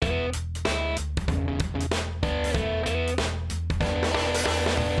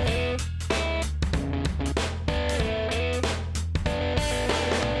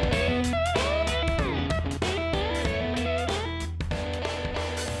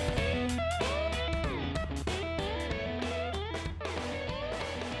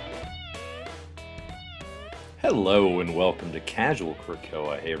Hello and welcome to Casual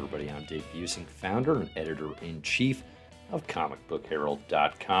Krakoa. Hey everybody, I'm Dave Busing, founder and editor-in-chief of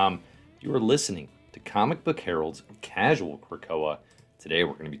comicbookherald.com. You are listening to Comic Book Herald's Casual Krakoa. Today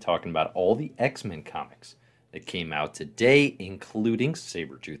we're going to be talking about all the X-Men comics that came out today, including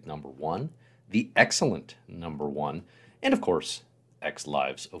Sabretooth #1, the excellent #1, and of course, X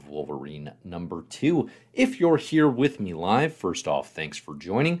Lives of Wolverine #2. If you're here with me live, first off, thanks for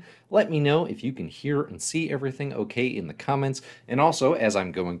joining. Let me know if you can hear and see everything okay in the comments. And also, as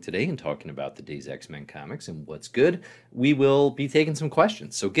I'm going today and talking about the day's X-Men comics and what's good, we will be taking some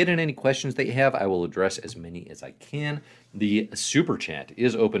questions. So get in any questions that you have. I will address as many as I can. The Super Chat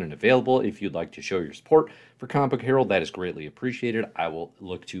is open and available. If you'd like to show your support for Comic Book Herald, that is greatly appreciated. I will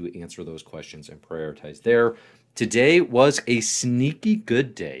look to answer those questions and prioritize there. Today was a sneaky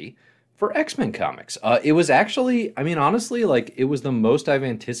good day for X-Men comics. It was actually, honestly, it was the most I've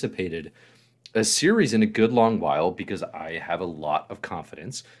anticipated a series in a good long while because I have a lot of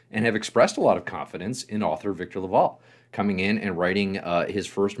confidence and have expressed a lot of confidence in author Victor LaValle coming in and writing his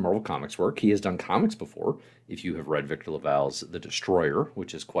first Marvel Comics work. He has done comics before, if you have read Victor LaValle's The Destroyer,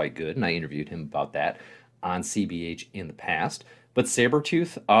 which is quite good, and I interviewed him about that on CBH in the past. But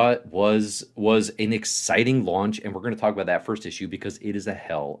Sabretooth was an exciting launch, and we're going to talk about that first issue because it is a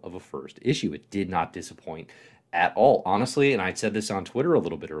hell of a first issue. It did not disappoint at all, honestly, and I said this on Twitter a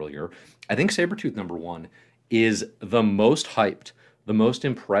little bit earlier. I think Sabretooth #1 is the most hyped, the most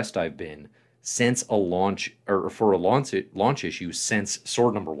impressed I've been since a launch, or for a launch issue since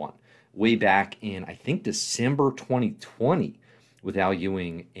Sword #1, way back in, I think, December 2020 with Al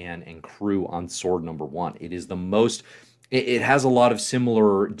Ewing and crew on Sword #1. It is the most... It has a lot of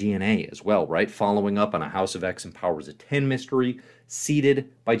similar DNA as well, right? Following up on a House of X and Powers of 10 mystery,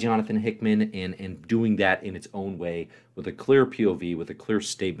 seeded by Jonathan Hickman, and doing that in its own way with a clear POV, with a clear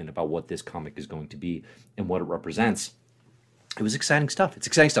statement about what this comic is going to be and what it represents. It was exciting stuff. It's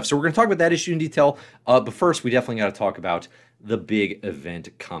exciting stuff. So we're going to talk about that issue in detail. But first, we definitely got to talk about the big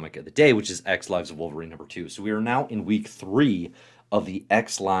event comic of the day, which is X Lives of Wolverine #2. So we are now in week 3 of the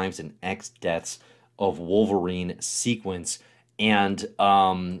X Lives and X Deaths of Wolverine sequence, and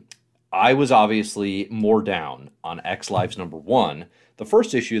I was obviously more down on X Lives #1, the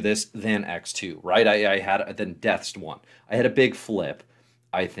first issue of this, than X2, right? I had then Deaths 1. I had a big flip,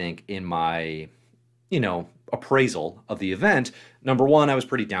 I think, in my, appraisal of the event. #1, I was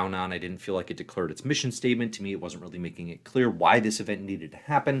pretty down on. I didn't feel like it declared its mission statement. To me, it wasn't really making it clear why this event needed to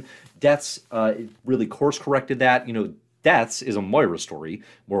happen. Deaths it really course corrected that. Deaths is a Moira story,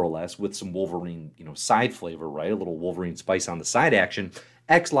 more or less, with some Wolverine, side flavor, right? A little Wolverine spice on the side action.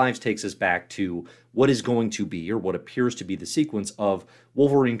 X Lives takes us back to what is going to be, or what appears to be, the sequence of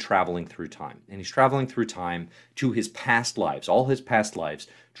Wolverine traveling through time. And he's traveling through time to his past lives, all his past lives,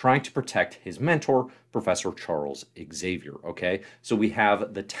 trying to protect his mentor, Professor Charles Xavier, okay? So we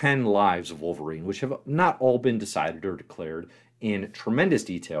have the 10 lives of Wolverine, which have not all been decided or declared in tremendous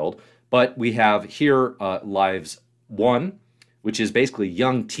detail, but we have here Lives 1, which is basically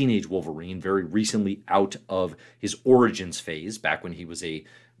young teenage Wolverine, very recently out of his origins phase, back when he was a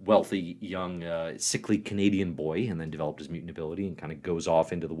wealthy, young, sickly Canadian boy, and then developed his mutant ability and kind of goes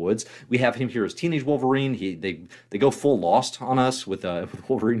off into the woods. We have him here as teenage Wolverine. They go full Lost on us with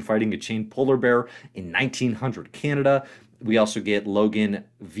Wolverine fighting a chained polar bear in 1900 Canada. We also get Logan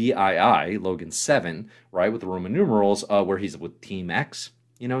VII, Logan 7, right, with the Roman numerals, where he's with Team X.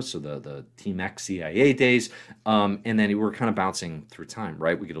 So the Team X CIA days, and then we're kind of bouncing through time,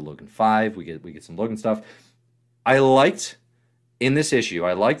 right? We get a Logan 5, we get some Logan stuff. I liked in this issue,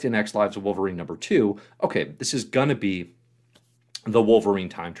 in X Lives of Wolverine #2, okay, this is gonna be the Wolverine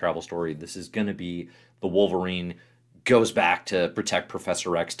time travel story. This is gonna be the Wolverine goes back to protect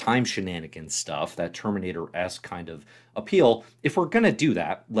Professor X, time shenanigans stuff, that Terminator-esque kind of appeal. If we're gonna do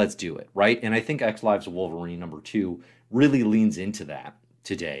that, let's do it, right? And I think X Lives of Wolverine #2 really leans into that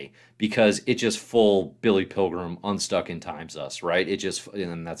today, because it just full Billy Pilgrim unstuck in time's us, right?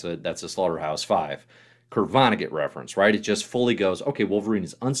 And that's a Slaughterhouse 5 Kurt Vonnegut reference, right? It just fully goes, okay, Wolverine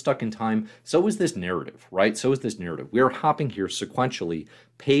is unstuck in time. So is this narrative, right? We are hopping here sequentially,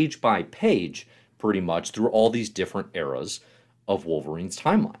 page by page, pretty much through all these different eras of Wolverine's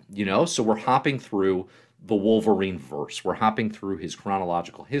timeline, So we're hopping through the Wolverine verse. We're hopping through his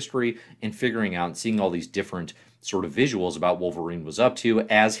chronological history and figuring out and seeing all these different sort of visuals about Wolverine was up to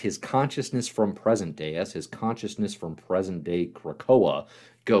as his consciousness from present day, Krakoa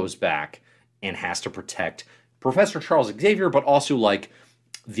goes back and has to protect Professor Charles Xavier, but also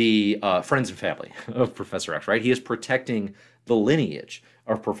the friends and family of Professor X, right? He is protecting the lineage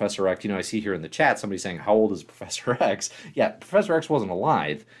of Professor X. I see here in the chat somebody saying, how old is Professor X? Yeah, Professor X wasn't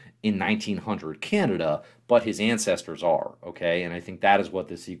alive in 1900 Canada, but his ancestors are, okay? And I think that is what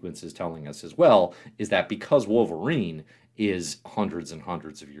this sequence is telling us as well, is that because Wolverine is hundreds and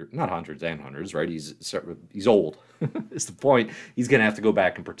hundreds of years, not hundreds and hundreds, right? He's old, is the point. He's going to have to go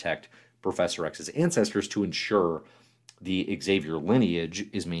back and protect Professor X's ancestors to ensure the Xavier lineage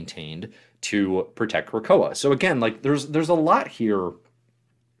is maintained to protect Krakoa. So again, like there's a lot here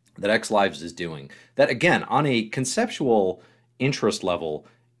that X Lives is doing that, again, on a conceptual interest level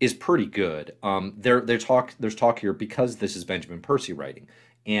is pretty good. There's talk here, because this is Benjamin Percy writing,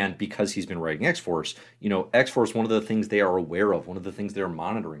 and because he's been writing X-Force, X-Force, one of the things they are aware of, one of the things they're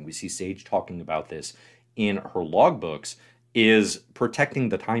monitoring, we see Sage talking about this in her logbooks, is protecting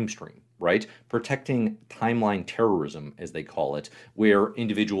the time stream, right? Protecting timeline terrorism, as they call it, where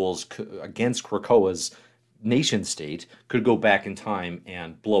individuals against Krakoa's nation state could go back in time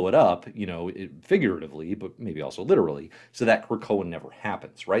and blow it up, figuratively, but maybe also literally, so that Krakoa never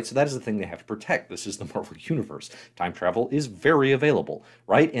happens, right? So that is the thing they have to protect. This is the Marvel Universe. Time travel is very available,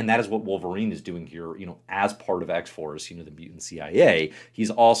 right? And that is what Wolverine is doing here, as part of X-Force, the mutant CIA.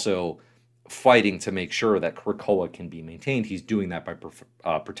 He's also fighting to make sure that Krakoa can be maintained. He's doing that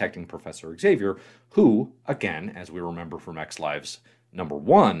by protecting Professor Xavier, who, again, as we remember from X Lives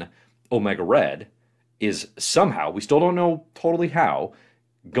 #1, Omega Red is somehow, we still don't know totally how,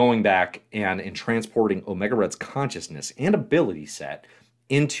 going back and transporting Omega Red's consciousness and ability set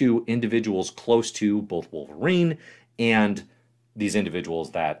into individuals close to both Wolverine and these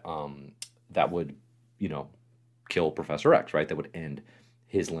individuals that would, kill Professor X, right? That would end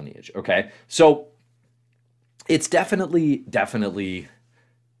his lineage. Okay, so it's definitely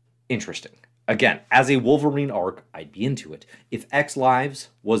interesting. Again, as a Wolverine arc, I'd be into it. If X Lives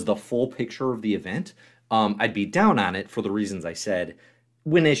was the full picture of the event, I'd be down on it for the reasons I said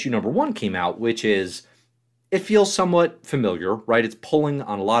when issue #1 came out, which is it feels somewhat familiar, right? It's pulling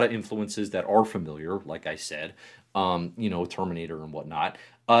on a lot of influences that are familiar, like I said, Terminator and whatnot.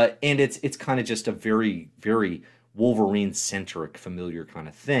 And it's kind of just a very, very Wolverine-centric, familiar kind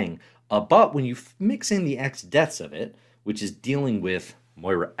of thing. But when you mix in the X deaths of it, which is dealing with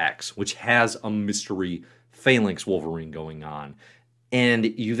Moira X, which has a mystery Phalanx Wolverine going on, and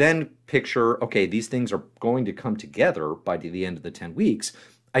you then picture, okay, these things are going to come together by the end of the 10 weeks,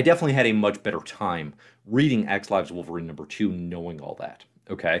 I definitely had a much better time reading X Lives Wolverine #2 knowing all that.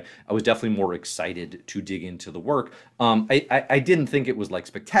 Okay, I was definitely more excited to dig into the work. I didn't think it was like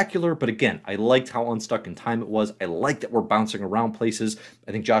spectacular, but again, I liked how unstuck in time it was. I like that we're bouncing around places.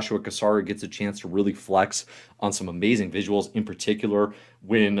 I think Joshua Cassara gets a chance to really flex on some amazing visuals, in particular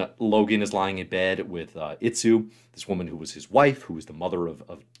when Logan is lying in bed with Itsu, this woman who was his wife, who was the mother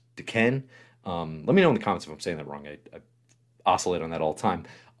of D'Ken. Let me know in the comments if I'm saying that wrong. I oscillate on that all the time.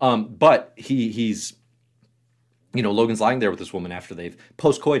 But he's Logan's lying there with this woman after they've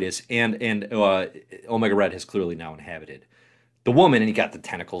post-coitus, and Omega Red has clearly now inhabited the woman, and you got the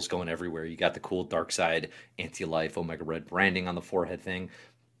tentacles going everywhere. You got the cool dark side anti-life Omega Red branding on the forehead thing.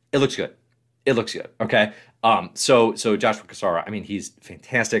 It looks good. It looks good. Okay. So Joshua Cassara, I mean, he's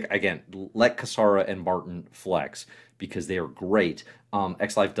fantastic. Again, let Cassara and Martin flex because they are great.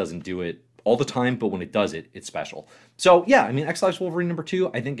 X Life doesn't do it all the time, but when it does it, it's special. So yeah, I mean, X Lives Wolverine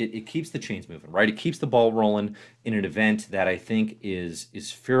 #2, I think it keeps the chains moving, right? It keeps the ball rolling in an event that I think is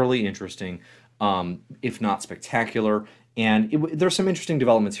fairly interesting, if not spectacular. And there's some interesting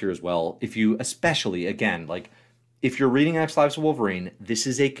developments here as well. If you, especially, again, like, if you're reading X Lives Wolverine, this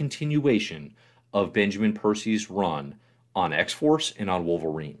is a continuation of Benjamin Percy's run on X-Force and on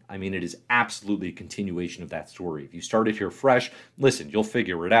Wolverine. I mean, it is absolutely a continuation of that story. If you started here fresh, listen, you'll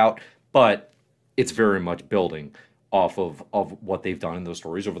figure it out. But it's very much building off of what they've done in those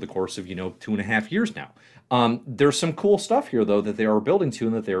stories over the course of, 2.5 years now. There's some cool stuff here, though, that they are building to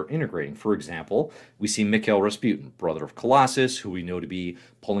and that they're integrating. For example, we see Mikhail Rasputin, brother of Colossus, who we know to be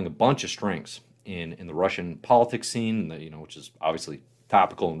pulling a bunch of strings in the Russian politics scene, which is obviously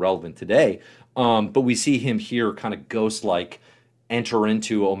topical and relevant today. But we see him here kind of ghost-like enter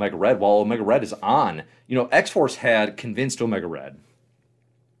into Omega Red while Omega Red is on. X-Force had convinced Omega Red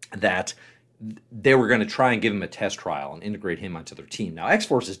that they were going to try and give him a test trial and integrate him onto their team. Now,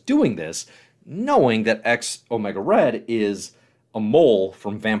 X-Force is doing this knowing that Omega Red is a mole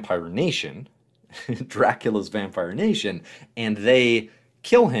from Vampire Nation, Dracula's Vampire Nation, and they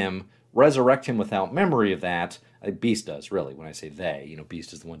kill him, resurrect him without memory of that. Beast does, really, when I say they.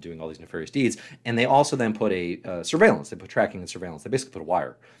 Beast is the one doing all these nefarious deeds. And they also then put a surveillance. They put tracking and surveillance. They basically put a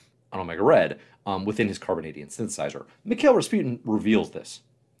wire on Omega Red within his carbonadian synthesizer. Mikhail Rasputin reveals this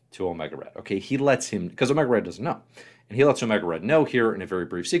to Omega Red. Okay, he lets him, because Omega Red doesn't know. And he lets Omega Red know here in a very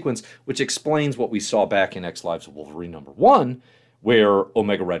brief sequence, which explains what we saw back in X Lives of Wolverine #1, where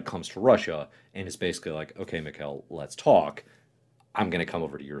Omega Red comes to Russia and is basically like, okay, Mikhail, let's talk. I'm going to come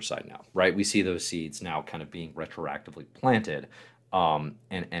over to your side now, right? We see those seeds now kind of being retroactively planted, and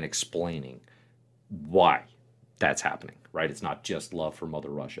explaining why that's happening, right? It's not just love for Mother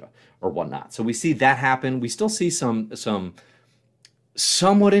Russia or whatnot. So we see that happen. We still see some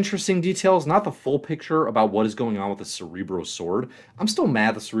somewhat interesting details, not the full picture about what is going on with the Cerebro sword. I'm still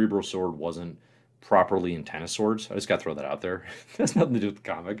mad the Cerebro sword wasn't properly in Tennis Swords. I just got to throw that out there. It has nothing to do with the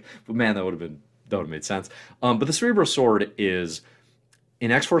comic, but man, that would have made sense. But the Cerebro sword is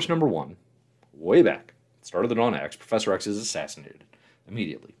in X-Force #1, way back, start of the Dawn X. Professor X is assassinated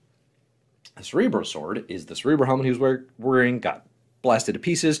immediately. The Cerebro sword is the Cerebro helmet he was wearing, got blasted to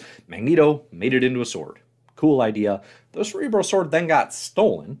pieces. Magneto made it into a sword. Cool idea. The Cerebro sword then got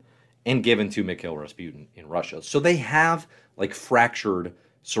stolen and given to Mikhail Rasputin in Russia. So they have like fractured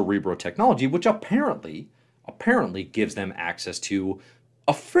Cerebro technology, which apparently gives them access to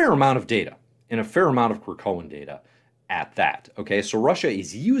a fair amount of data and a fair amount of Krakoan data at that. Okay, so Russia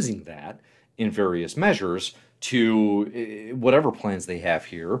is using that in various measures to whatever plans they have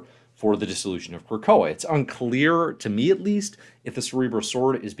here for the dissolution of Krakoa. It's unclear, to me at least, if the Cerebro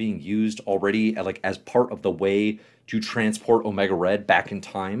sword is being used already like as part of the way to transport Omega Red back in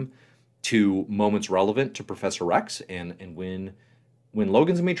time to moments relevant to Professor X and when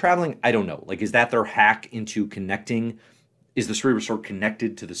Logan's gonna be traveling. I don't know. Like, is that their hack into connecting? Is the Cerebro sword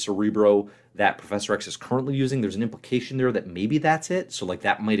connected to the Cerebro that Professor X is currently using? There's an implication there that maybe that's it. So like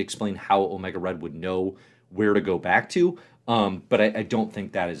that might explain how Omega Red would know where to go back to. But I don't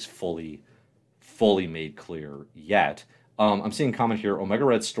think that is fully made clear yet. I'm seeing a comment here. Omega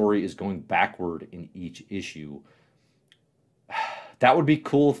Red's story is going backward in each issue. That would be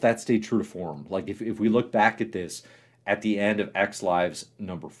cool if that stayed true to form. Like if we look back at this at the end of X Lives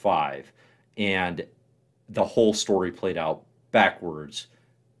 #5 and the whole story played out backwards,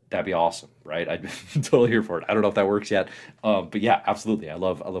 that'd be awesome, right? I'd be totally here for it. I don't know if that works yet. But yeah, absolutely. I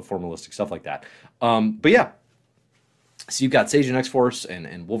love formalistic stuff like that. But yeah. So you've got Sage and X-Force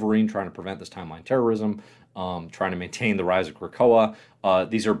and Wolverine trying to prevent this timeline terrorism, trying to maintain the rise of Krakoa.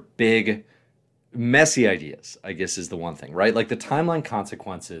 These are big, messy ideas, I guess is the one thing, right? Like the timeline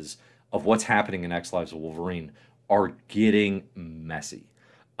consequences of what's happening in X Lives of Wolverine are getting messy,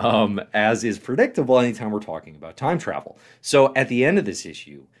 as is predictable anytime we're talking about time travel. So at the end of this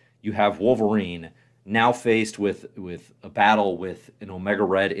issue, you have Wolverine now faced with a battle with an Omega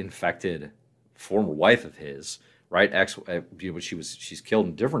Red infected former wife of his, right? She's killed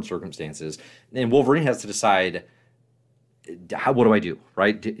in different circumstances, and Wolverine has to decide, what do I do,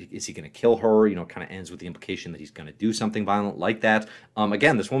 right? Is he going to kill her? You know, it kind of ends with the implication that he's going to do something violent like that.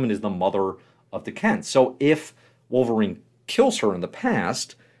 Again, this woman is the mother of the Kents. So if Wolverine kills her in the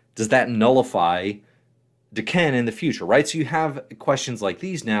past, does that nullify D'Ken in the future, right? So you have questions like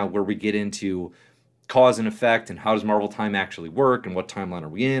these now where we get into cause and effect and how does Marvel time actually work and what timeline are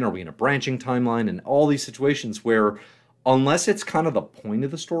we in? Are we in a branching timeline? And all these situations where unless it's kind of the point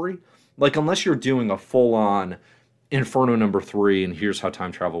of the story, like unless you're doing a full-on Inferno #3 and here's how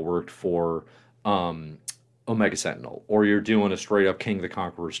time travel worked for Omega Sentinel, or you're doing a straight-up King the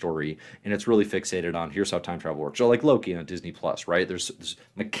Conqueror story and it's really fixated on here's how time travel works, or like Loki on Disney Plus, right? There's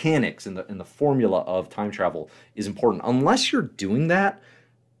mechanics in the formula of time travel is important. Unless you're doing that,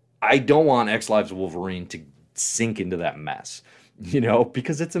 I don't want X Lives of Wolverine to sink into that mess, you know,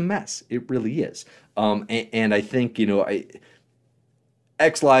 because it's a mess. It really is. And I think, you know,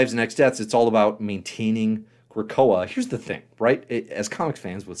 X Lives and X Deaths, it's all about maintaining Krakoa. Here's the thing, right? As comics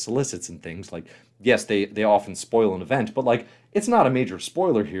fans with solicits and things, like, yes, they often spoil an event, but like, it's not a major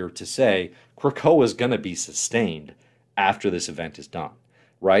spoiler here to say Krakoa is going to be sustained after this event is done,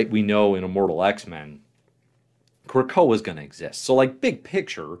 right? We know in Immortal X-Men, Krakoa is going to exist. So like big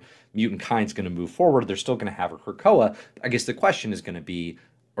picture, mutant kind's going to move forward. They're still going to have a Krakoa. I guess the question is going to be,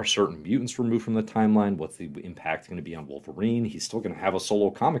 are certain mutants removed from the timeline? What's the impact going to be on Wolverine? He's still going to have a solo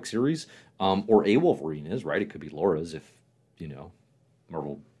comic series, or a Wolverine is, right? It could be Laura's if, you know,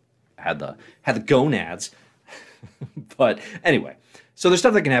 Marvel had the gonads. But anyway, so there's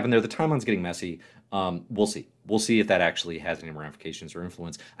stuff that can happen there. The timeline's getting messy. We'll see. We'll see if that actually has any ramifications or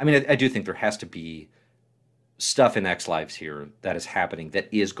influence. I mean, I do think there has to be stuff in X Lives here that is happening that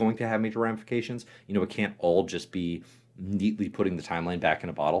is going to have major ramifications. You know, it can't all just be neatly putting the timeline back in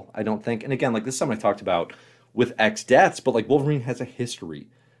a bottle, I don't think. And again, like this is something I talked about with X Deaths, but like Wolverine has a history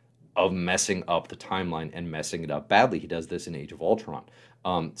of messing up the timeline and messing it up badly. He does this in Age of Ultron.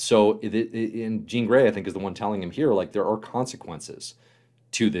 And Jean Grey, I think, is the one telling him here, like, there are consequences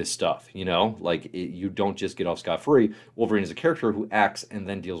to this stuff, you know? Like, you don't just get off scot-free. Wolverine is a character who acts and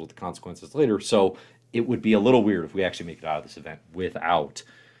then deals with the consequences later. So it would be a little weird if we actually make it out of this event without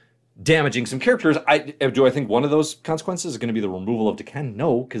damaging some characters. Do I think one of those consequences is going to be the removal of D'Ken?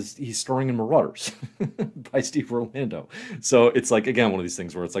 No, because he's starring in Marauders by Steve Orlando. So it's like, again, one of these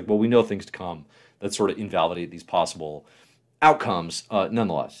things where it's like, well, we know things to come that sort of invalidate these possible outcomes.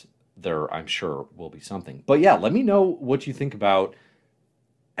 Nonetheless, there, I'm sure, will be something. But yeah, let me know what you think about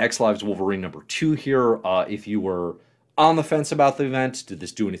X Lives Wolverine #2 here. If you were on the fence about the event, did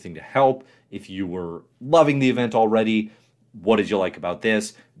this do anything to help? If you were loving the event already, what did you like about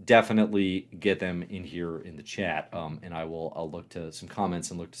this? Definitely get them in here in the chat, and I'll look to some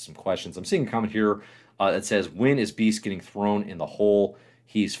comments and look to some questions. I'm seeing a comment here that says, when is Beast getting thrown in the hole?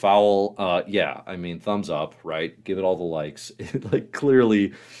 He's foul. Yeah, I mean, thumbs up, right? Give it all the likes. Like,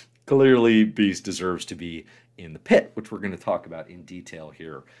 clearly Beast deserves to be in the pit, which we're going to talk about in detail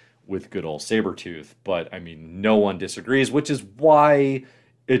here with good old Sabretooth. But, I mean, no one disagrees, which is why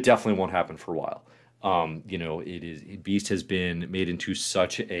it definitely won't happen for a while. Beast has been made into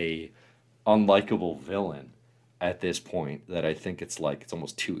such a unlikable villain at this point that I think it's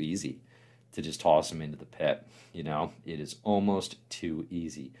almost too easy to just toss him into the pit. It is almost too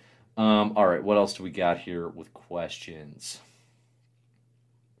easy. All right, what else do we got here with questions?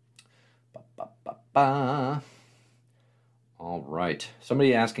 All right,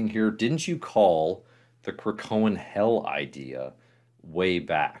 somebody asking here, didn't you call the Krakoan Hell idea way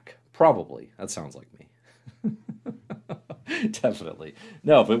back? Probably. That sounds like me. Definitely.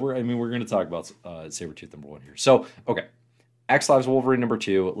 No, but we're going to talk about Sabretooth #1 here. So, okay. X Lives Wolverine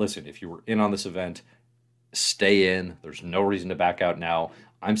 #2. Listen, if you were in on this event, stay in. There's no reason to back out now.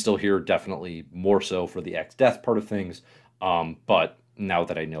 I'm still here, definitely more so for the X Death part of things. But now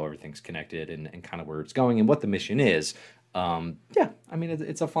that I know everything's connected and kind of where it's going and what the mission is, yeah, I mean,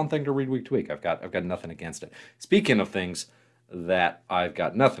 it's a fun thing to read week to week. I've got nothing against it. Speaking of things that I've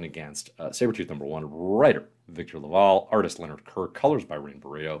got nothing against, Sabretooth #1, writer Victor LaValle, artist Leonard Kirk, colors by Rain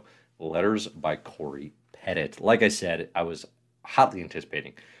Barrio, letters by Corey Pettit. Like I said, I was hotly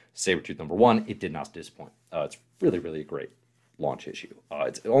anticipating Sabretooth #1. It did not disappoint. It's really, really a great launch issue.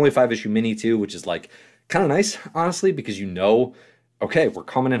 It's only a 5-issue mini too, which is like kind of nice, honestly, because okay, we're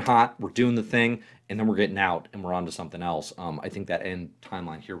coming in hot, we're doing the thing, and then we're getting out and we're on to something else. I think that end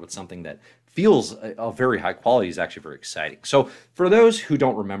timeline here with something that feels a very high quality is actually very exciting. So for those who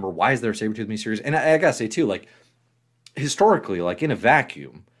don't remember, why is there a Sabretooth miniseries? And I gotta say too, like, historically, like in a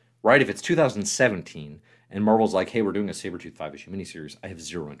vacuum, right? If it's 2017 and Marvel's like, hey, we're doing a Sabretooth 5-issue miniseries, I have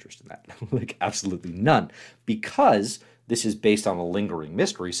zero interest in that. Like, absolutely none. Because this is based on a lingering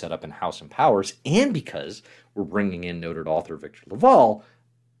mystery set up in House and Powers, and because we're bringing in noted author Victor LaValle,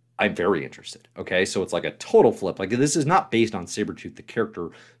 I'm very interested, okay? So it's like a total flip. Like, this is not based on Sabretooth, the character,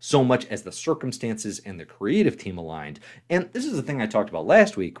 so much as the circumstances and the creative team aligned. And this is the thing I talked about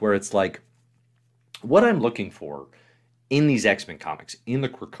last week, where it's like, what I'm looking for in these X-Men comics, in the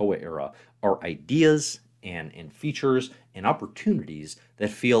Krakoa era, are ideas and features and opportunities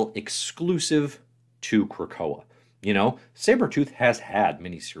that feel exclusive to Krakoa. Sabretooth has had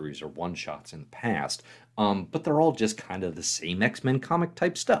miniseries or one-shots in the past, but they're all just kind of the same X-Men comic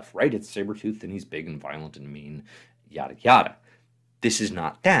type stuff, right? It's Sabretooth and he's big and violent and mean, yada yada. This is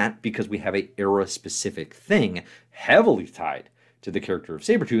not that, because we have a era-specific thing heavily tied to the character of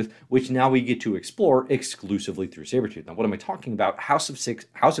Sabretooth, which now we get to explore exclusively through Sabretooth. Now, what am I talking about? House of X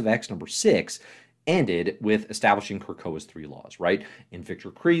 #6 ended with establishing Krakoa's 3 laws, right? In Victor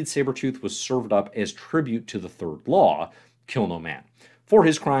Creed, Sabretooth was served up as tribute to the 3rd law, kill no man. For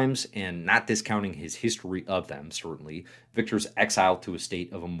his crimes, and not discounting his history of them, certainly, Victor's exiled to a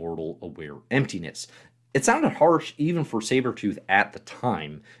state of immortal, aware emptiness. It sounded harsh even for Sabretooth at the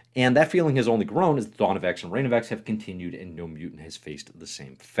time, and that feeling has only grown as the Dawn of X and Reign of X have continued and no mutant has faced the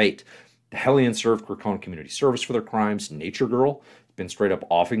same fate. The Hellions served Krakoan community service for their crimes. Nature Girl been straight up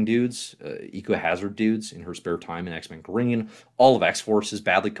offing dudes, eco-hazard dudes in her spare time in X-Men Green. All of X-Force is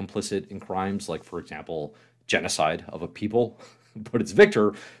badly complicit in crimes like, for example, genocide of a people. But it's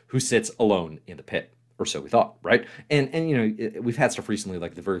Victor who sits alone in the pit, or so we thought, right? And we've had stuff recently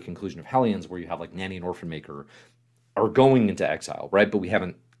like the very conclusion of Hellions where you have like Nanny and Orphan Maker are going into exile, right? But we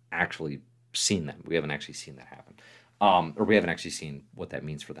haven't actually seen them. We haven't actually seen that happen. Or we haven't actually seen what that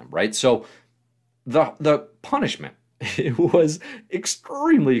means for them, right? So the punishment it was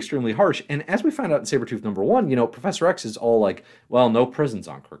extremely, extremely harsh. And as we find out in Sabretooth #1, Professor X is all like, well, no prisons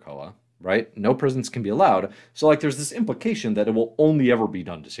on Krakoa, right? No prisons can be allowed. So like there's this implication that it will only ever be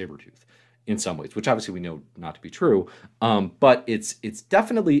done to Sabretooth in some ways, which obviously we know not to be true. But it's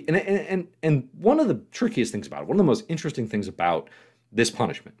definitely, and one of the trickiest things about it, one of the most interesting things about this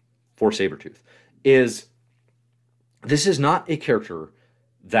punishment for Sabretooth is this is not a character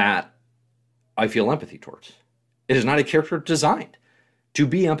that I feel empathy towards. It is not a character designed to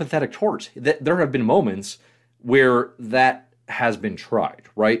be empathetic towards. There have been moments where that has been tried,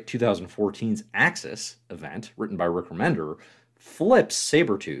 right? 2014's Axis event, written by Rick Remender, flips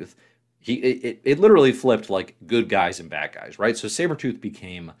Sabretooth. It literally flipped like good guys and bad guys, right? So Sabretooth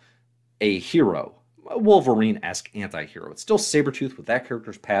became a hero, a Wolverine-esque anti-hero. It's still Sabretooth with that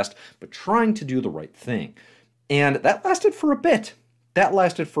character's past, but trying to do the right thing. And that lasted for a bit.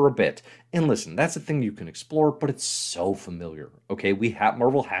 And listen, that's a thing you can explore, but it's so familiar. Okay,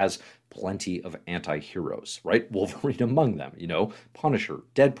 Marvel has plenty of anti-heroes, right? Wolverine among them, Punisher,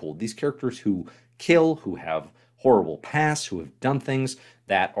 Deadpool, these characters who kill, who have horrible pasts, who have done things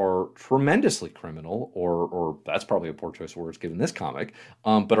that are tremendously criminal, or that's probably a poor choice of words given this comic,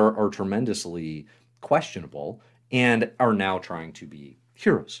 but are tremendously questionable and are now trying to be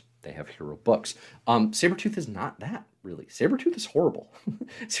heroes. They have hero books. Sabretooth is not that, really. Sabretooth is horrible.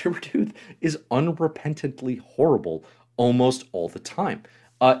 Sabretooth is unrepentantly horrible almost all the time.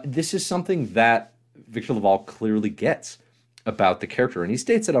 This is something that Victor Laval clearly gets about the character, and he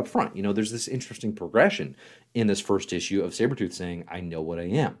states it up front. There's this interesting progression in this first issue of Sabretooth saying, I know what I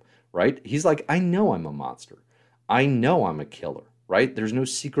am, right? He's like, I know I'm a monster. I know I'm a killer, right? There's no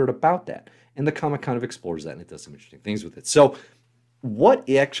secret about that. And the comic kind of explores that, and it does some interesting things with it. So what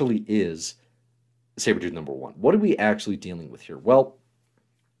actually is Sabretooth #1? What are we actually dealing with here? Well,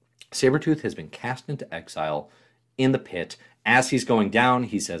 Sabretooth has been cast into exile in the pit. As he's going down,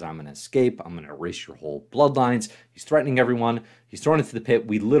 he says, I'm going to escape. I'm going to erase your whole bloodlines. He's threatening everyone. He's thrown into the pit.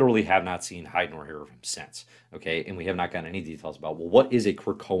 We literally have not seen hide nor hair of him since. Okay, and we have not gotten any details about, well, what is a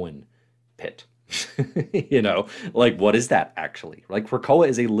Krakoan pit? What is that actually? Like, Krakoa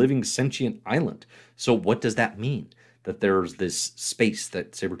is a living sentient island. So what does that mean? That there's this space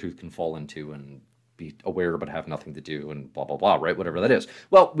that Sabretooth can fall into and be aware but have nothing to do and blah, blah, blah, right? Whatever that is.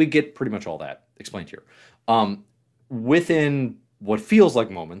 Well, we get pretty much all that explained here. Within what feels like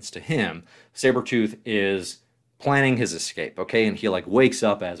moments to him, Sabretooth is planning his escape, okay? And he wakes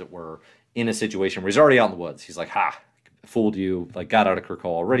up, as it were, in a situation where he's already out in the woods. He's like, ha, fooled you, got out of Krakoa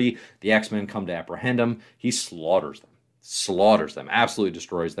already. The X-Men come to apprehend him. He slaughters them, absolutely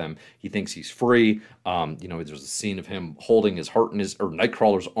destroys them. He thinks he's free. There's a scene of him holding his heart in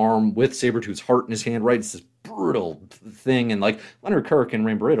Nightcrawler's arm with Sabretooth's heart in his hand, right? It's this brutal thing. And Leonard Kirk and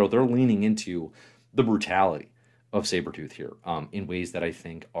Rain Barreto, they're leaning into the brutality of Sabretooth here in ways that I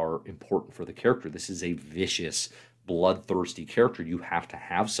think are important for the character. This is a vicious, bloodthirsty character. You have to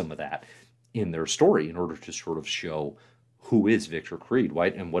have some of that in their story in order to sort of show who is Victor Creed,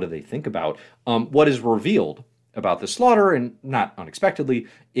 right? And what do they think about what is revealed about the slaughter, and not unexpectedly,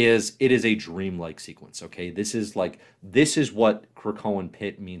 is it is a dreamlike sequence, okay? This is what Krakoan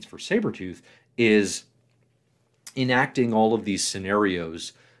Pit means for Sabretooth, is enacting all of these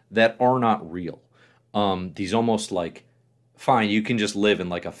scenarios that are not real. These almost fine, you can just live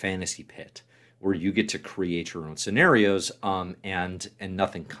in a fantasy pit where you get to create your own scenarios, and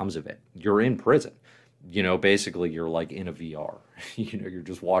nothing comes of it. You're in prison. Basically you're in a VR. You're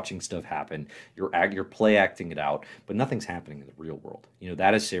just watching stuff happen. You're play acting it out, but nothing's happening in the real world.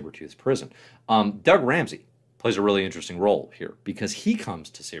 That is Sabretooth's prison. Doug Ramsey plays a really interesting role here because he comes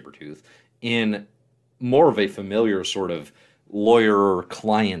to Sabretooth in more of a familiar sort of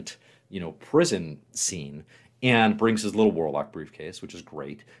lawyer-client, prison scene, and brings his little Warlock briefcase, which is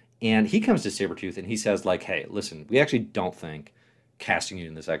great. And he comes to Sabretooth and he says, hey, listen, we actually don't think casting you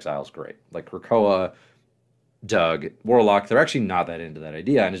in this exile is great. Krakoa, Doug, Warlock, they're actually not that into that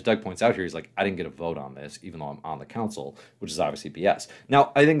idea. And as Doug points out here, he's I didn't get a vote on this, even though I'm on the council, which is obviously BS.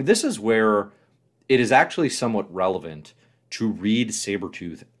 Now, I think this is where it is actually somewhat relevant to read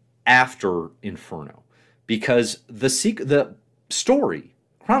Sabretooth after Inferno. Because the story,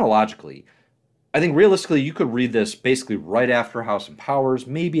 chronologically, I think realistically you could read this basically right after House and Powers,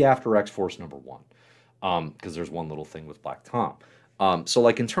 maybe after X-Force #1, because there's one little thing with Black Tom. So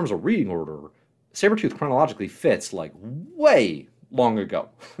in terms of reading order, Sabretooth chronologically fits way long ago,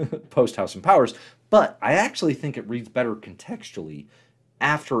 post House and Powers, but I actually think it reads better contextually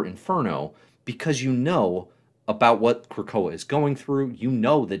after Inferno because about what Krakoa is going through.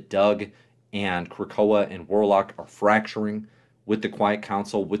 That Doug and Krakoa and Warlock are fracturing with the Quiet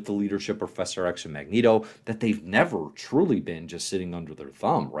Council, with the leadership of Professor X and Magneto, that they've never truly been just sitting under their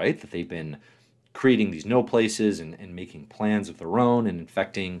thumb, right? That they've been creating these no places and making plans of their own and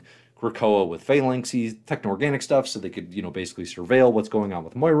infecting Krakoa with phalanxes, techno-organic stuff, so they could, basically surveil what's going on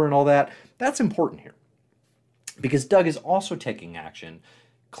with Moira and all that. That's important here. Because Doug is also taking action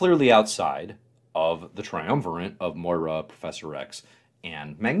clearly outside of the triumvirate of Moira, Professor X,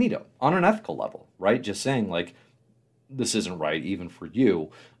 and Magneto on an ethical level, right? Just saying, this isn't right, even for you.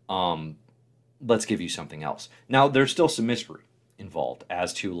 let's give you something else. Now, there's still some mystery involved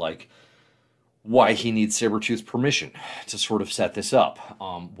as to like why he needs Sabretooth's permission to sort of set this up.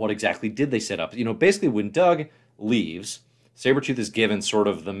 What exactly did they set up? Basically, when Doug leaves, Sabretooth is given sort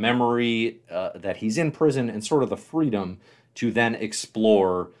of the memory that he's in prison and sort of the freedom to then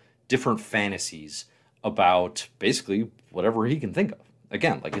explore different fantasies about basically whatever he can think of.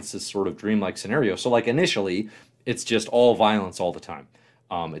 Again, like it's this sort of dreamlike scenario. So like initially, it's just all violence all the time.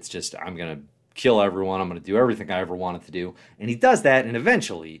 It's just, I'm going to kill everyone. I'm going to do everything I ever wanted to do. And he does that, and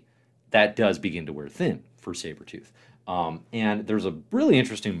eventually that does begin to wear thin for Sabretooth. And there's a really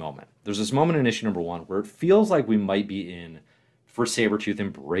interesting moment. There's this moment in issue number 1 where it feels like we might be in for Sabretooth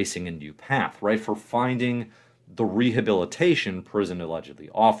embracing a new path, right? For finding the rehabilitation prison allegedly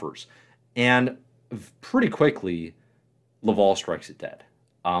offers. And pretty quickly, Laval strikes it dead.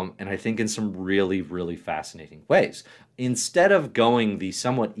 And I think in some really, really fascinating ways. Instead of going the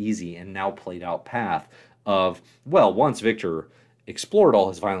somewhat easy and now played out path of, well, once Victor explored all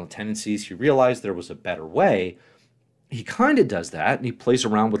his violent tendencies, he realized there was a better way. He kind of does that, and he plays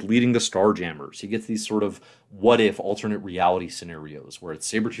around with leading the Starjammers. He gets these sort of what-if alternate reality scenarios where it's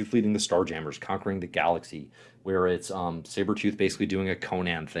Sabretooth leading the Starjammers, conquering the galaxy, where it's Sabretooth basically doing a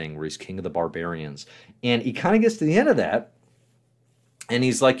Conan thing where he's king of the barbarians. And he kind of gets to the end of that, and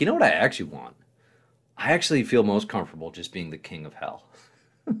he's like, you know what I actually want? I actually feel most comfortable just being the king of hell.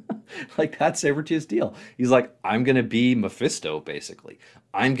 Like, that's Sabretooth's deal. He's like, I'm going to be Mephisto, basically.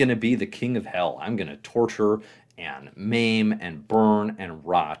 I'm going to be the king of hell. I'm going to torture and maim and burn and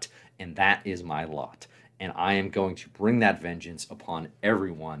rot, and that is my lot. And I am going to bring that vengeance upon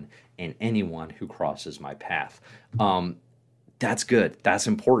everyone and anyone who crosses my path. That's good. That's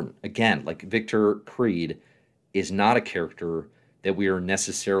important. Again, like Victor Creed is not a character that we are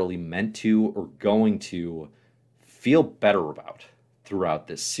necessarily meant to or going to feel better about throughout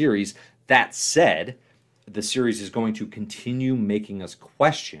this series. That said, the series is going to continue making us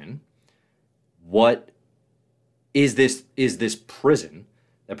question what is this prison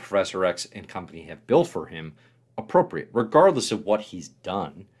that Professor X and company have built for him appropriate, regardless of what he's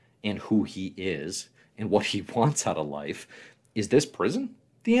done and who he is and what he wants out of life. Is this prison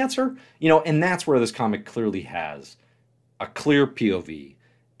the answer? And that's where this comic clearly has a clear POV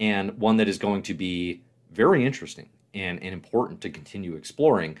and one that is going to be very interesting and important to continue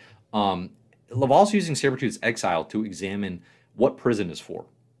exploring. Laval's using Sabretooth's exile to examine what prison is for.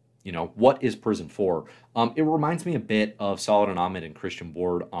 What is prison for? It reminds me a bit of Saladin Ahmed and Christian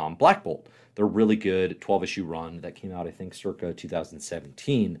Ward on Black Bolt. They're really good 12-issue run that came out, I think, circa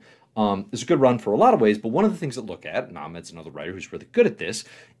 2017. It's a good run for a lot of ways, but one of the things to look at, and Ahmed's another writer who's really good at this,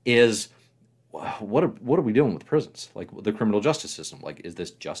 is what are we doing with prisons? Like the criminal justice system? Like, is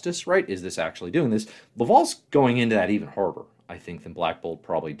this justice, right? Is this actually doing this? Laval's going into that even harder, I think, than Black Bolt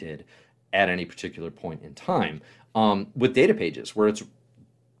probably did at any particular point in time, with data pages, where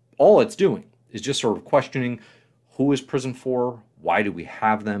all it's doing is just sort of questioning who is prison for, why do we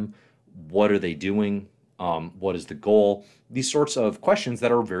have them, what are they doing, what is the goal? These sorts of questions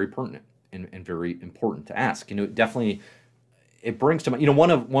that are very pertinent and very important to ask. Definitely it brings to mind,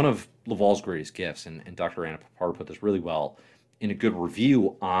 one of Laval's greatest gifts, and Dr. Anna Papar put this really well in a good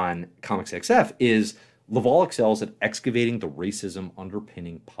review on Comics XF, is Laval excels at excavating the racism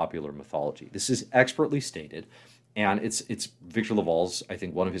underpinning popular mythology. This is expertly stated, and it's Victor Laval's, I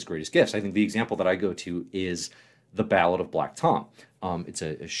think, one of his greatest gifts. I think the example that I go to is The Ballad of Black Tom. It's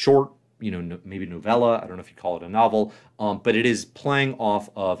a short, maybe novella. I don't know if you call it a novel, but it is playing off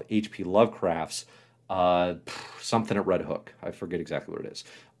of H.P. Lovecraft's something at Red Hook. I forget exactly what it is.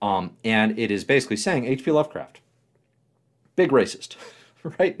 And it is basically saying H.P. Lovecraft, big racist,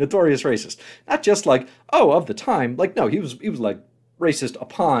 right? Notorious racist. Not just like, of the time. Like, no, he was like racist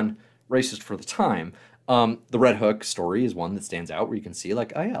upon racist for the time. The Red Hook story is one that stands out where you can see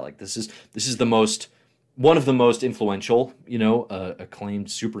like, oh yeah, like this is one of the most influential, acclaimed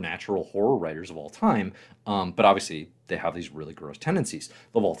supernatural horror writers of all time. But obviously they have these really gross tendencies.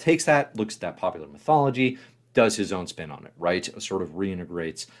 Laval takes that, looks at that popular mythology, does his own spin on it, right? Sort of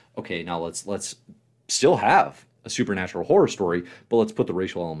reintegrates, okay, now let's still have a supernatural horror story, but let's put the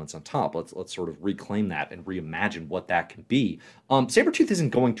racial elements on top. Let's sort of reclaim that and reimagine what that can be. Sabretooth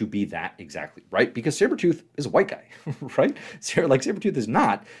isn't going to be that exactly, right? Because Sabretooth is a white guy, right? Sabretooth is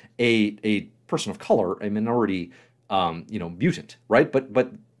not a person of color, a minority, mutant, right? But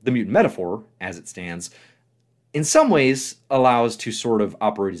the mutant metaphor, as it stands, in some ways allows to sort of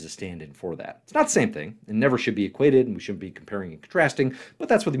operate as a stand-in for that. It's not the same thing. It never should be equated, and we shouldn't be comparing and contrasting, but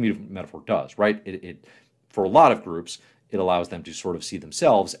that's what the mutant metaphor does, right? It for a lot of groups, it allows them to sort of see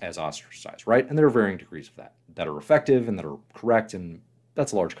themselves as ostracized, right? And there are varying degrees of that are effective and that are correct and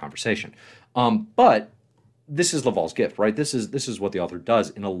that's a large conversation. But this is Laval's gift, right? This is what the author does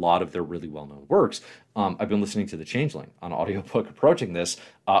in a lot of their really well-known works. I've been listening to The Changeling on audiobook approaching this.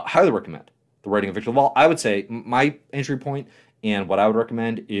 Highly recommend the writing of Victor Laval. I would say my entry point and what I would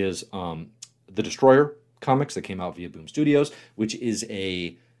recommend is The Destroyer comics that came out via Boom Studios, which is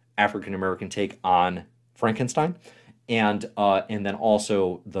a African American take on Frankenstein, and then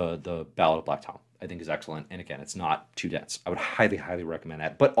also the Ballad of Black Tom, I think is excellent. And again, it's not too dense. I would highly, highly recommend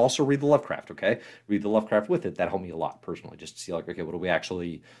that. But also read the Lovecraft, okay? Read the Lovecraft with it. That helped me a lot personally, just to see like, okay, what are we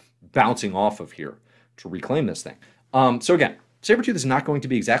actually bouncing off of here to reclaim this thing? So again, Sabretooth is not going to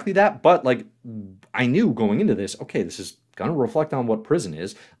be exactly that, but like I knew going into this, okay, this is going to reflect on what prison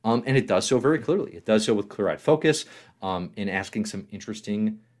is, and it does so very clearly. It does so with clear-eyed focus, in asking some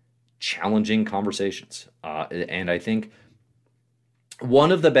interesting, challenging conversations. And I think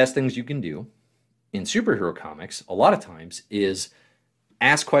one of the best things you can do in superhero comics, a lot of times, is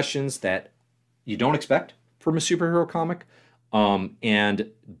ask questions that you don't expect from a superhero comic,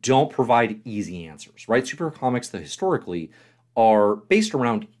 and don't provide easy answers, right? Superhero comics, that historically are based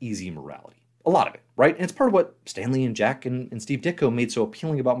around easy morality. A lot of it, right? And it's part of what Stan Lee and Jack and Steve Ditko made so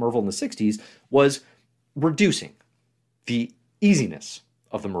appealing about Marvel in the 60s was reducing the easiness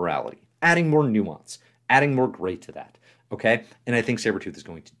of the morality, adding more nuance, adding more gray to that, okay? And I think Sabretooth is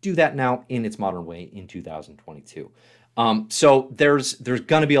going to do that now in its modern way in 2022. So there's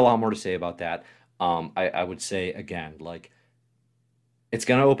going to be a lot more to say about that. I would say, again, like, it's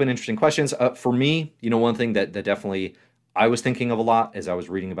going to open interesting questions. For me, one thing that definitely I was thinking of a lot as I was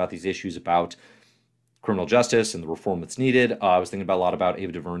reading about these issues about criminal justice and the reform that's needed. I was thinking about a lot about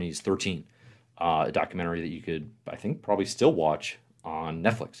Ava DuVernay's 13, a documentary that you could, I think, probably still watch on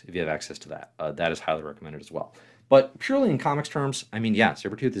Netflix if you have access to that. That is highly recommended as well. But purely in comics terms, I mean, yeah,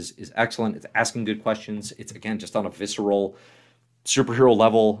 Sabretooth is excellent. It's asking good questions. It's, again, just on a visceral superhero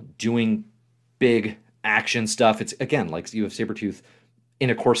level, doing big action stuff. It's, again, like you have Sabretooth in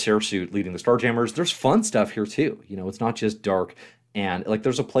a Corsair suit leading the Starjammers. There's fun stuff here too. It's not just dark, and like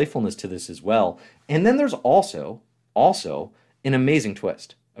there's a playfulness to this as well. And then there's also an amazing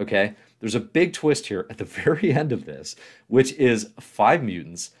twist. Okay, there's a big twist here at the very end of this, which is 5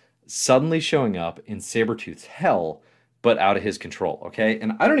 mutants suddenly showing up in Sabretooth's hell, but out of his control. Okay,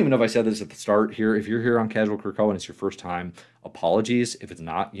 and I don't even know if I said this at the start here. If you're here on Casual Krakoa and it's your first time, apologies. If it's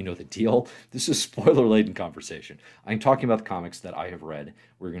not, you know the deal. This is spoiler-laden conversation. I'm talking about the comics that I have read.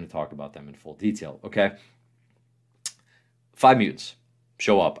 We're going to talk about them in full detail, okay? 5 mutants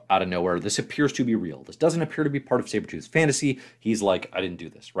show up out of nowhere. This appears to be real. This doesn't appear to be part of Sabretooth's fantasy. He's like, I didn't do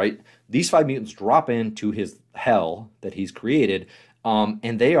this, right? These 5 mutants drop into his hell that he's created,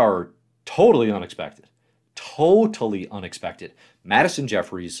 and they are totally unexpected. Totally unexpected. Madison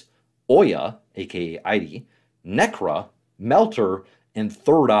Jeffries, Oya, aka Idy, Necra, Melter, and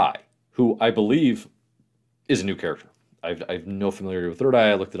Third Eye, who I believe is a new character. I've no familiarity with Third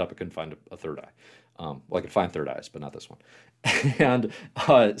Eye. I looked it up. I couldn't find a Third Eye. Well, I could find Third Eyes, but not this one. And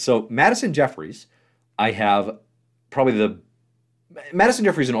so Madison Jeffries, I have probably Madison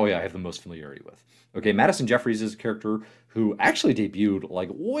Jeffries and Oya I have the most familiarity with. Okay, Madison Jeffries is a character who actually debuted like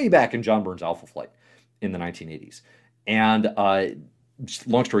way back in John Byrne's Alpha Flight in the 1980s. And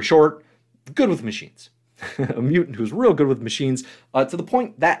long story short, good with machines. A mutant who's real good with machines, to the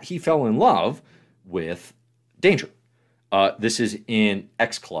point that he fell in love with Danger. This is in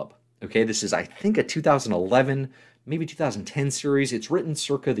X Club. Okay, this is, I think, a 2011, maybe 2010 series. It's written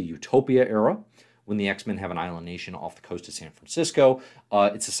circa the Utopia era, when the X-Men have an island nation off the coast of San Francisco.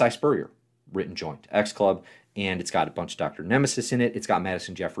 It's a Cy Spurrier written joint, X Club, and it's got a bunch of Dr. Nemesis in it. It's got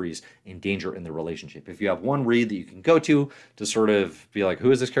Madison Jeffries and Danger in the relationship. If you have one read that you can go to sort of be like,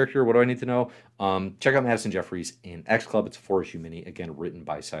 who is this character? What do I need to know? Check out Madison Jeffries in X Club. It's a 4-issue mini, again, written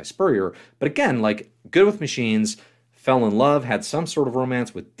by Cy Spurrier. But again, like, good with machines, fell in love, had some sort of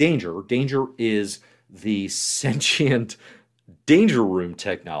romance with Danger. Danger is the sentient Danger Room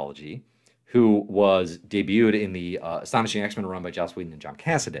technology, who was debuted in the Astonishing X-Men run by Joss Whedon and John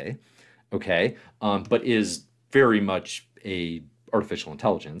Cassaday. Okay, but is very much a artificial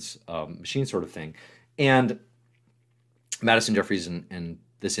intelligence machine sort of thing. And Madison Jeffries and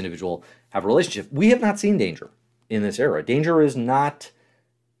this individual have a relationship. We have not seen Danger in this era. Danger is not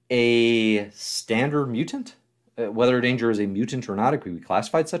a standard mutant. Whether Danger is a mutant or not, it could be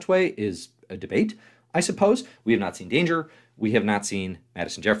classified such way, is a debate, I suppose. We have not seen Danger. We have not seen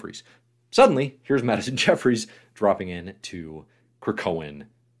Madison Jeffries. Suddenly, here's Madison Jeffries dropping in to Krakoan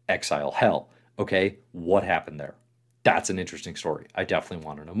Exile Hell. Okay, what happened there? That's an interesting story. I definitely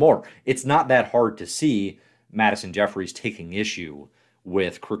want to know more. It's not that hard to see Madison Jeffries taking issue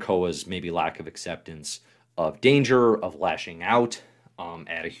with Krakoa's maybe lack of acceptance of Danger, of lashing out,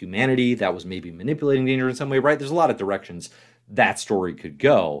 add a humanity that was maybe manipulating Danger in some way, right? There's a lot of directions that story could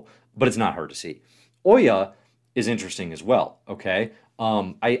go, but it's not hard to see. Oya is interesting as well, okay?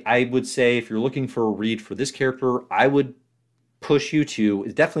 I would say if you're looking for a read for this character, I would push you to,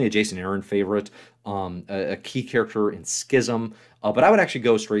 it's definitely a Jason Aaron favorite, a key character in Schism, but I would actually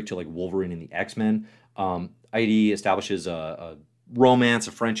go straight to like Wolverine and the X-Men. ID establishes a romance,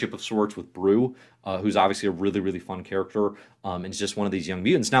 a friendship of sorts with Brew, who's obviously a really, really fun character, and is just one of these young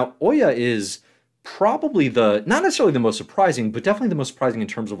mutants. Now, Oya is probably not necessarily the most surprising, but definitely the most surprising in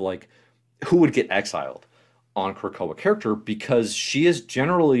terms of like who would get exiled on Krakoa character, because she is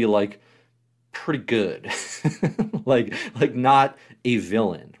generally like pretty good, like not a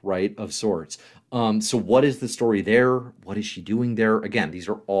villain, right, of sorts. So what is the story there? What is she doing there? Again, these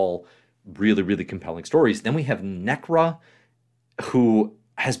are all really, really compelling stories. Then we have Nekra, who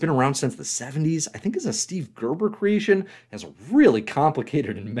has been around since the 70s. I think is a Steve Gerber creation, has a really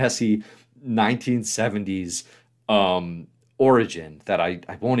complicated and messy 1970s origin that I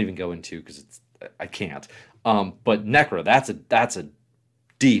won't even go into because I can't. But Nekra, that's a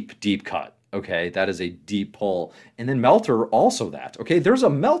deep, deep cut. Okay, that is a deep pull. And then Melter, also that. Okay, there's a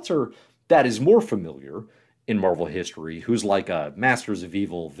Melter that is more familiar in Marvel history, who's like a Masters of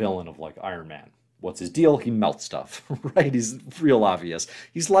Evil villain of like Iron Man. What's his deal? He melts stuff, right? He's real obvious.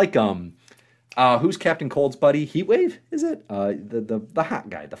 He's like who's Captain Cold's buddy? Heatwave, is it? The hot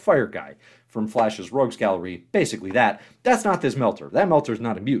guy, the fire guy from Flash's Rogues Gallery. Basically that. That's not this Melter. That Melter's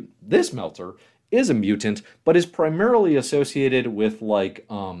not a mutant. This Melter is a mutant, but is primarily associated with like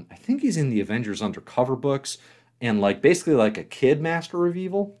I think he's in the Avengers Undercover books and like basically like a kid Master of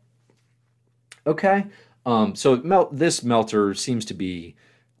Evil. Okay, so this Melter seems to be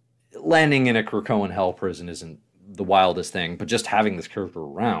landing in a Krakoan hell prison isn't the wildest thing, but just having this character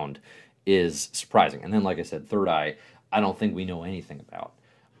around is surprising. And then, like I said, Third Eye, I don't think we know anything about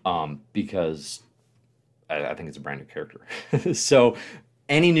because I think it's a brand new character. So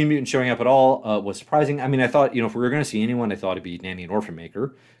any New Mutant showing up at all was surprising. I mean, I thought, if we were going to see anyone, I thought it'd be Nanny and Orphan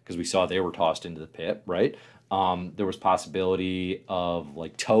Maker, because we saw they were tossed into the pit, right? There was possibility of,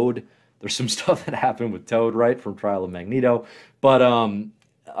 like, Toad. There's some stuff that happened with Toad, right, from Trial of Magneto. But,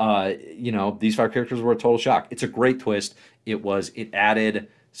 these 5 characters were a total shock. It's a great twist. It added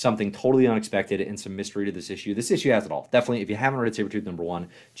something totally unexpected and some mystery to this issue. This issue has it all. Definitely, if you haven't read Sabretooth #1,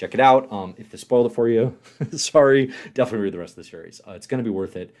 check it out. If this spoiled it for you, sorry, definitely read the rest of the series. It's going to be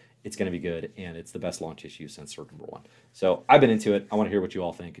worth it. It's going to be good, and it's the best launch issue since Circ #1. So I've been into it. I want to hear what you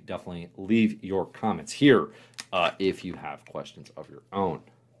all think. Definitely leave your comments here if you have questions of your own.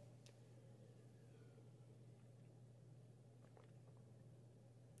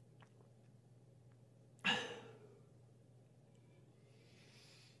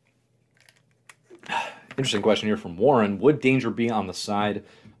 Interesting question here from Warren. Would Danger be on the side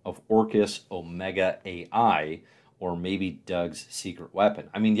of Orchis Omega AI or maybe Doug's secret weapon?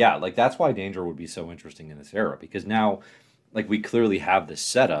 I mean, yeah, like that's why Danger would be so interesting in this era, because now, like, we clearly have this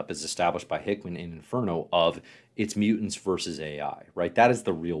setup as established by Hickman in Inferno of it's mutants versus AI, right? That is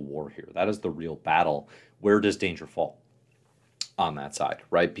the real war here. That is the real battle. Where does Danger fall on that side,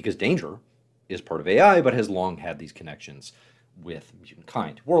 right? Because Danger is part of AI, but has long had these connections with mutant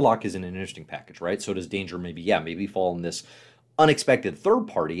kind. Warlock is in an interesting package, right? So does Danger maybe fall in this unexpected third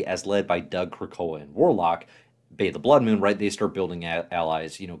party as led by Doug, Krakoa, and Warlock, Bay the Blood Moon, right? They start building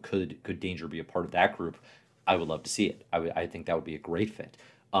allies. Could Danger be a part of that group? I would love to see it. I think that would be a great fit.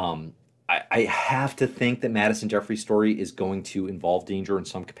 I have to think that Madison Jeffries' story is going to involve Danger in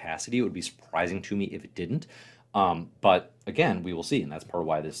some capacity. It would be surprising to me if it didn't. But again, we will see, and that's part of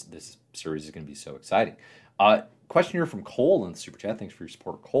why this series is going to be so exciting. Question here from Cole in the Super Chat. Thanks for your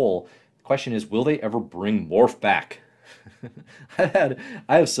support, Cole. The question is, will they ever bring Morph back? I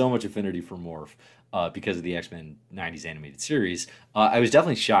have so much affinity for Morph because of the X-Men 90s animated series. I was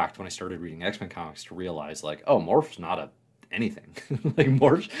definitely shocked when I started reading X-Men comics to realize, like, oh, Morph's not anything. Like,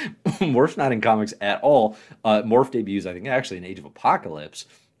 Morph's not in comics at all. Morph debuts, I think, actually in Age of Apocalypse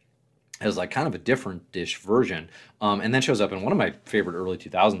as like kind of a different-ish version, and then shows up in one of my favorite early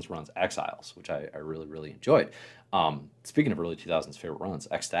 2000s runs, Exiles, which I really, really enjoyed. Speaking of early 2000s favorite runs,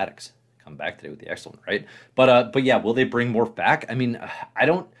 Ecstatics, come back today with the excellent, right? But yeah, will they bring Morph back? I mean, I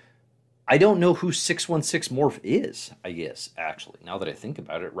don't know who 616 Morph is, I guess, actually, now that I think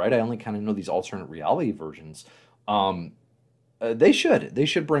about it, right? I only kind of know these alternate reality versions. They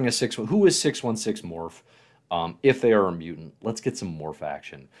should bring who is 616 Morph? If they are a mutant, let's get some Morph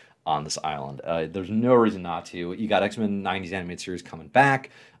action on this island. There's no reason not to. You got X-Men 90s animated series coming back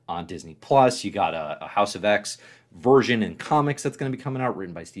on Disney Plus. You got a House of X version in comics that's going to be coming out,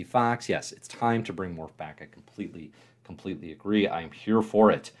 written by Steve Fox. Yes, it's time to bring Morph back. I completely completely agree. I'm here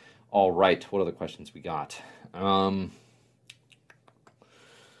for it. All right, what other questions we got? Let's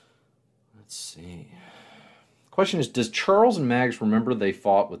see. Question is, does Charles and Mags remember they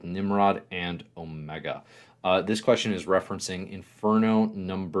fought with Nimrod and Omega? This question is referencing Inferno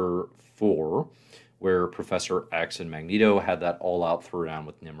number 4, where Professor X and Magneto had that all-out throwdown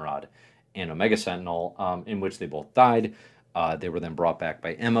with Nimrod and Omega Sentinel, in which they both died. They were then brought back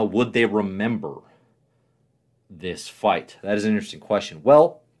by Emma. Would they remember this fight? That is an interesting question.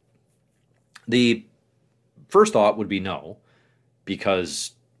 Well, the first thought would be no,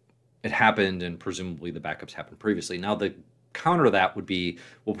 because it happened and presumably the backups happened previously. Now, the counter to that would be,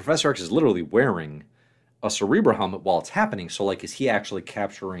 well, Professor X is literally wearing a Cerebro helmet while it's happening. So, like, is he actually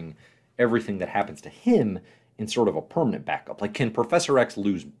capturing everything that happens to him in sort of a permanent backup? Like, can Professor X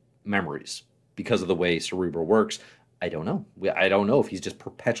lose memories because of the way Cerebro works? I don't know. I don't know if he's just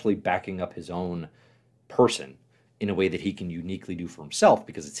perpetually backing up his own person in a way that he can uniquely do for himself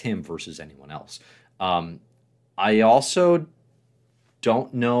because it's him versus anyone else. I also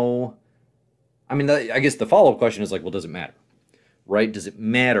don't know. I mean, I guess the follow-up question is like, well, does it matter? Right? Does it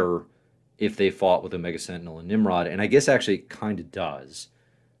matter if they fought with Omega Sentinel and Nimrod? And I guess actually it kind of does,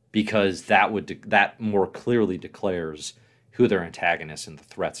 because that more clearly declares who their antagonists and the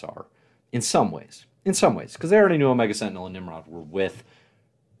threats are in some ways. Because they already knew Omega Sentinel and Nimrod were with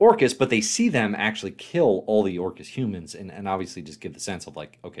Orchis, but they see them actually kill all the Orchis humans and obviously just give the sense of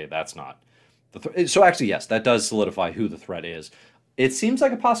like, okay, that's not the so actually, yes, that does solidify who the threat is. It seems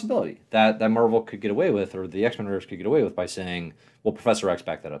like a possibility that Marvel could get away with, or the X-Men writers could get away with, by saying, well, Professor X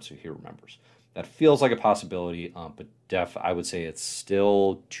backed that up so he remembers. That feels like a possibility, but I would say it's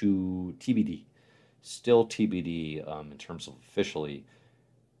still TBD. Still TBD in terms of officially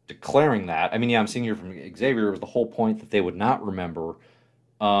declaring that. I mean, yeah, I'm seeing here from Xavier, it was the whole point that they would not remember.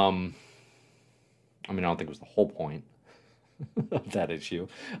 I mean, I don't think it was the whole point of that issue,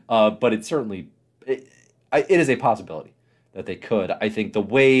 but it certainly, it is a possibility that they could. I think the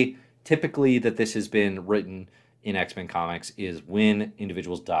way typically that this has been written in X-Men comics is when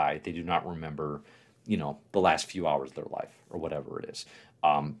individuals die, they do not remember, the last few hours of their life or whatever it is,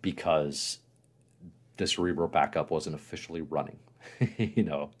 because the Cerebro backup wasn't officially running,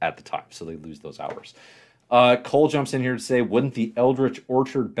 at the time, so they lose those hours. Cole jumps in here to say, wouldn't the Eldritch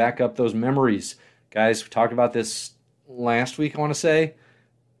Orchard back up those memories? Guys, we talked about this last week, I want to say.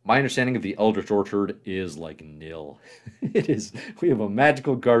 My understanding of the Eldritch Orchard is like nil. It is. We have a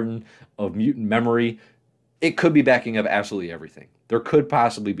magical garden of mutant memory. It could be backing up absolutely everything. There could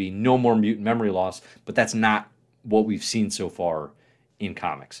possibly be no more mutant memory loss, but that's not what we've seen so far in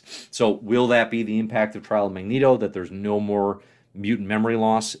comics. So will that be the impact of Trial of Magneto, that there's no more mutant memory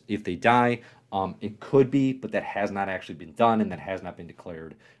loss if they die? It could be, but that has not actually been done, and that has not been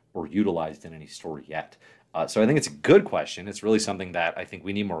declared or utilized in any story yet. So I think it's a good question. It's really something that I think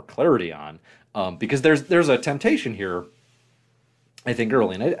we need more clarity on, because there's a temptation here, I think,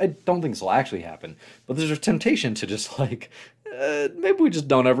 early, and I don't think this will actually happen, but there's a temptation to just like, maybe we just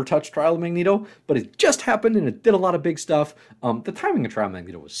don't ever touch Trial of Magneto, but it just happened and it did a lot of big stuff. The timing of Trial of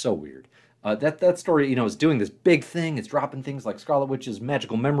Magneto was so weird. That story, is doing this big thing. It's dropping things like Scarlet Witch's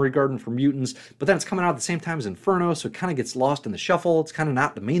magical memory garden for mutants, but then it's coming out at the same time as Inferno, so it kind of gets lost in the shuffle. It's kind of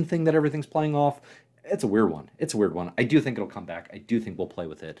not the main thing that everything's playing off. It's a weird one. I do think it'll come back. I do think we'll play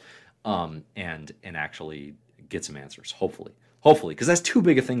with it, and actually get some answers. Hopefully, because that's too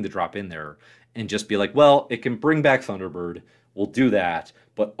big a thing to drop in there and just be like, well, it can bring back Thunderbird. We'll do that,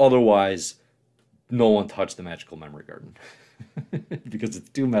 but otherwise, no one touched the magical memory garden. Because it's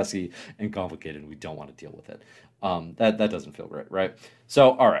too messy and complicated and we don't want to deal with it. That doesn't feel great, right?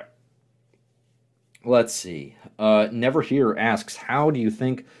 So, all right. Let's see. Never Here asks, how do you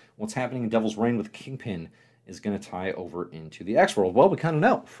think what's happening in Devil's Reign with Kingpin is going to tie over into the X-World? Well, we kind of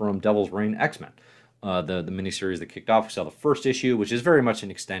know from Devil's Reign X-Men, the miniseries that kicked off. We saw the first issue, which is very much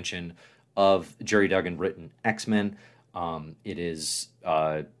an extension of Jerry Duggan written X-Men. It is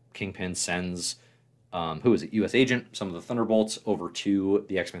Kingpin sends U.S. agent, some of the Thunderbolts over to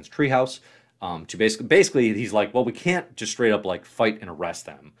the X-Men's treehouse to basically he's like, well, we can't just straight up like fight and arrest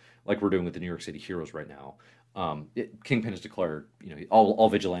them like we're doing with the New York City heroes right now. Kingpin has declared, all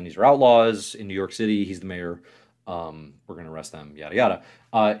vigilantes are outlaws in New York City. He's the mayor. We're going to arrest them, yada,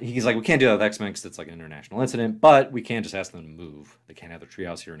 yada. He's like, we can't do that with X-Men because it's like an international incident, but we can just ask them to move. They can't have their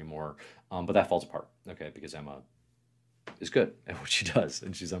treehouse here anymore. But that falls apart, okay, because Emma is good at what she does,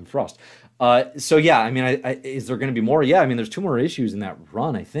 and she's on Frost. So yeah, I mean, is there going to be more? Yeah, I mean, there's 2 more issues in that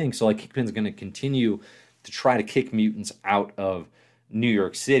run, I think. So like, Kingpin's going to continue to try to kick mutants out of New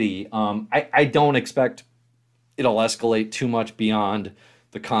York City. I don't expect it'll escalate too much beyond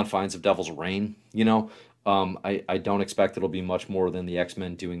the confines of Devil's Reign. I don't expect it'll be much more than the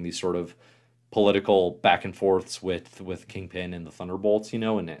X-Men doing these sort of political back and forths with Kingpin and the Thunderbolts,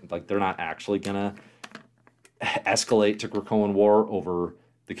 and like they're not actually gonna escalate to Krakoan War over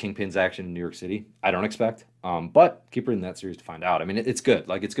the Kingpin's action in New York City. I don't expect. But keep reading that series to find out. I mean, it's good.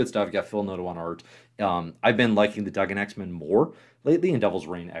 Like, it's good stuff. You got Phil Noto on art. I've been liking the Duggan X-Men more lately, and Devil's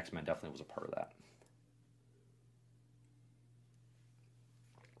Reign X-Men definitely was a part of that.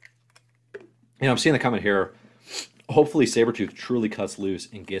 I'm seeing the comment here. Hopefully, Sabretooth truly cuts loose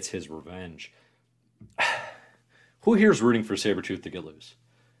and gets his revenge. Who here is rooting for Sabretooth to get loose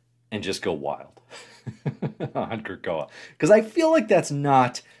and just go wild on Krakoa? Because I feel like that's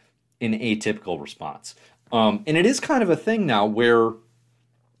not an atypical response. And it is kind of a thing now where,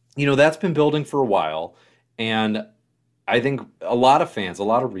 that's been building for a while. And I think a lot of fans, a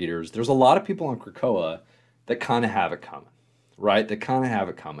lot of readers, there's a lot of people on Krakoa that kind of have it coming, right? That kind of have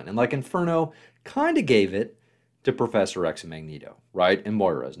it coming. And like Inferno kind of gave it to Professor X and Magneto, right? And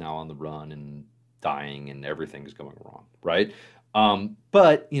Moira is now on the run and dying and everything's going wrong, right?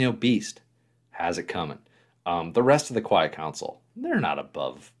 But, Beast has it coming. The rest of the Quiet Council, they're not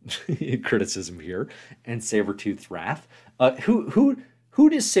above criticism here. And Sabretooth's wrath. Who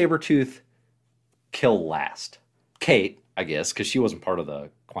does Sabretooth kill last? Kate, I guess, because she wasn't part of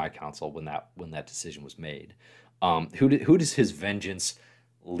the Quiet Council when that decision was made. Who does his vengeance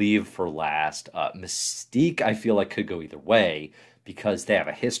leave for last? Mystique, I feel like, could go either way because they have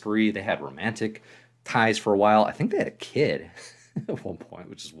a history. They had romantic ties for a while. I think they had a kid at one point,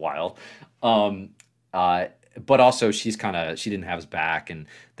 which is wild. But also she didn't have his back, and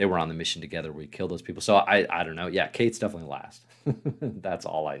they were on the mission together where we killed those people. So I don't know. Yeah, Kate's definitely last. That's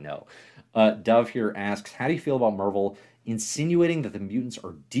all I know. Dove here asks, how do you feel about Marvel insinuating that the mutants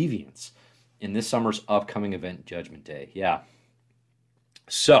are deviants in this summer's upcoming event, Judgment Day? Yeah.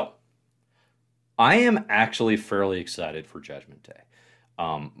 So, I am actually fairly excited for Judgment Day.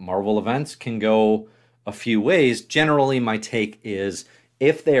 Marvel events can go a few ways. Generally, my take is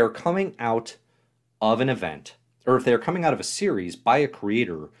if they are coming out of an event, or if they're coming out of a series by a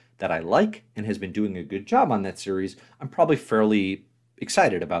creator that I like and has been doing a good job on that series, I'm probably fairly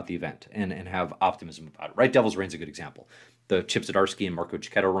excited about the event and have optimism about it, right? Devil's Reign's a good example. The Chip Zdarsky and Marco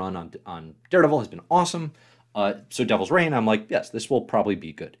Cicchetto run on Daredevil has been awesome. So Devil's Reign, I'm like, yes, this will probably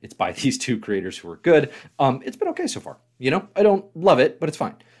be good. It's by these two creators who are good. It's been okay so far. I don't love it, but it's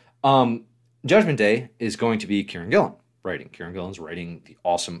fine. Judgment Day is going to be Kieran Gillen writing. Kieran Gillen's writing the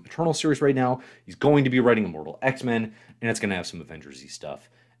awesome Eternal series right now. He's going to be writing Immortal X-Men, and it's going to have some Avengers-y stuff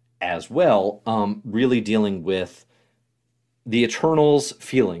as well. Really dealing with the Eternals'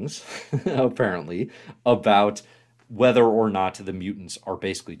 feelings, apparently, about whether or not the mutants are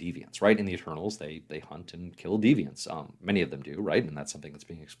basically deviants, right? In the Eternals, they hunt and kill deviants. Many of them do, right? And that's something that's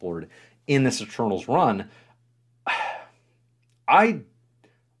being explored in this Eternals run. I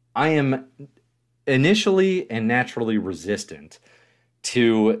am initially and naturally resistant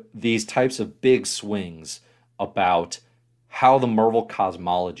to these types of big swings about how the Marvel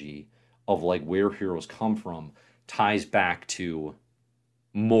cosmology of like where heroes come from ties back to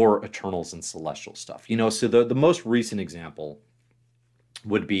more Eternals and Celestial stuff. So the most recent example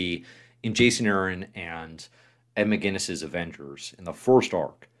would be in Jason Aaron and Ed McGuinness's Avengers in the first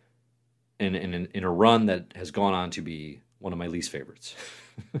arc, in a run that has gone on to be one of my least favorites,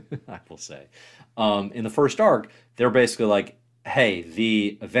 I will say. In the first arc, they're basically like, hey,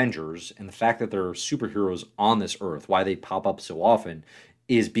 the Avengers and the fact that there are superheroes on this Earth, why they pop up so often,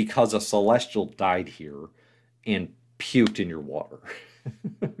 is because a Celestial died here and puked in your water.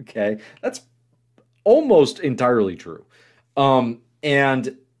 Okay, that's almost entirely true.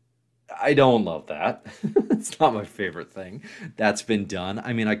 And I don't love that. It's not my favorite thing that's been done.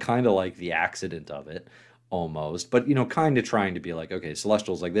 I mean, I kind of like the accident of it almost, but kind of trying to be like, okay,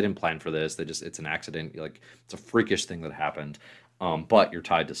 Celestials, like, they didn't plan for this. It's an accident. Like, it's a freakish thing that happened. But you're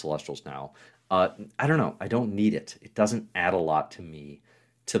tied to Celestials now. I don't know. I don't need it. It doesn't add a lot to me,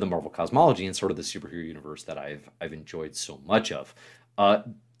 to the Marvel cosmology and sort of the superhero universe that I've enjoyed so much of.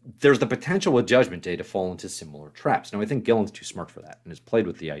 There's the potential with Judgment Day to fall into similar traps. Now, I think Gillen's too smart for that and has played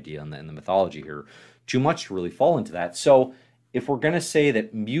with the idea and the mythology here too much to really fall into that. So if we're going to say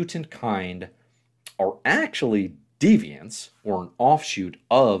that mutant kind are actually deviants or an offshoot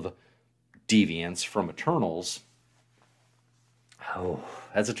of deviants from Eternals, oh,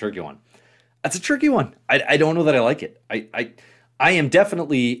 that's a tricky one. That's a tricky one. I don't know that I like it. I am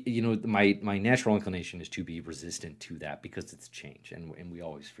definitely, my natural inclination is to be resistant to that because it's change, and we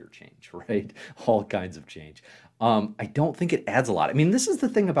always fear change, right? All kinds of change. I don't think it adds a lot. I mean, this is the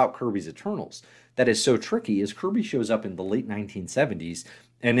thing about Kirby's Eternals that is so tricky, is Kirby shows up in the late 1970s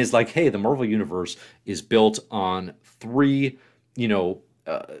and is like, hey, the Marvel universe is built on three,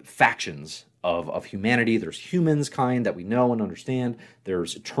 factions of humanity. There's humans kind that we know and understand.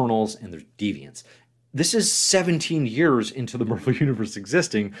 There's Eternals and there's Deviants. This is 17 years into the Marvel Universe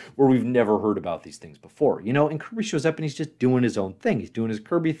existing where we've never heard about these things before. And Kirby shows up and he's just doing his own thing. He's doing his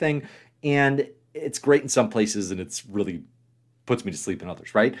Kirby thing, and it's great in some places and it's really puts me to sleep in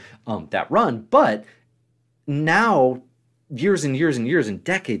others, right? That run. But now, years and years and years and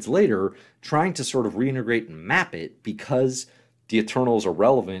decades later, trying to sort of reintegrate and map it because the Eternals are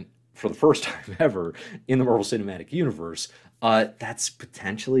relevant for the first time ever in the Marvel Cinematic Universe, that's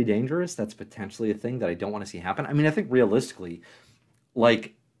potentially dangerous. That's potentially a thing that I don't want to see happen. I mean, I think realistically,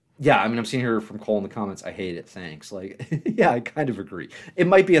 like, yeah, I mean, I'm seeing here from Cole in the comments, I hate it, thanks. Like, yeah, I kind of agree. It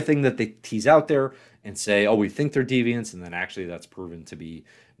might be a thing that they tease out there and say, oh, we think they're deviants, and then actually that's proven to be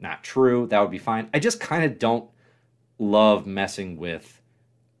not true. That would be fine. I just kind of don't love messing with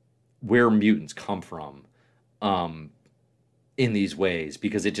where mutants come from in these ways,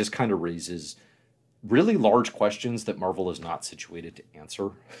 because it just kind of raises really large questions that Marvel is not situated to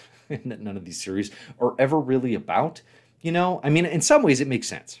answer and that none of these series are ever really about. I mean, in some ways it makes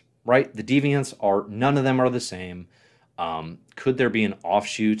sense, right? The deviants none of them are the same. Could there be an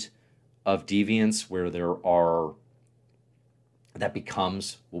offshoot of deviants where that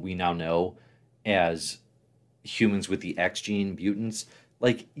becomes what we now know as humans with the X gene mutants?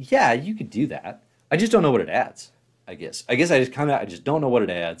 Like, yeah, you could do that. I just don't know what it adds, I guess. I just don't know what it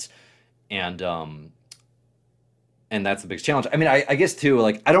adds. And that's the biggest challenge. I mean, I guess too,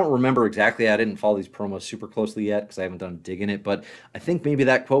 like, I don't remember exactly. I didn't follow these promos super closely yet because I haven't done a dig in it. But I think maybe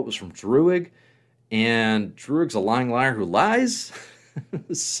that quote was from Druig, and Druig's a lying liar who lies.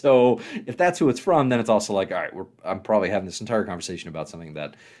 So if that's who it's from, then it's also like, all right, I'm probably having this entire conversation about something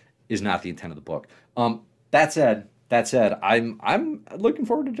that is not the intent of the book. That said, I'm looking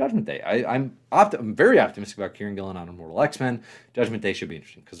forward to Judgment Day. I'm very optimistic about Kieran Gillen on Immortal X-Men. Judgment Day should be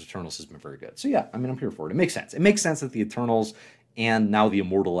interesting because Eternals has been very good. So yeah, I mean, I'm here for it. It makes sense. It makes sense that the Eternals and now the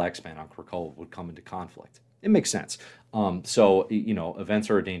Immortal X-Men on Krakoa would come into conflict. It makes sense. So events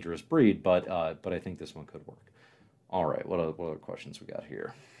are a dangerous breed, but I think this one could work. All right, what other questions we got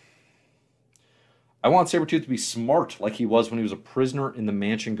here? I want Sabretooth to be smart like he was when he was a prisoner in the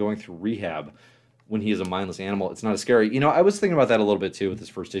mansion going through rehab. When he is a mindless animal, it's not as scary. I was thinking about that a little bit too with this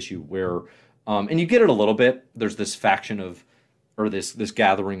first issue where, and you get it a little bit, there's this faction or this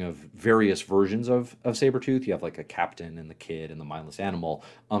gathering of various versions of Sabretooth. You have like a captain and the kid and the mindless animal.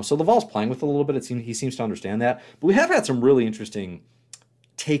 So Laval's playing with it a little bit. He seems to understand that. But we have had some really interesting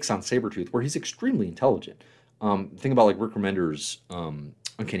takes on Sabretooth where he's extremely intelligent. Think about like Rick Remender's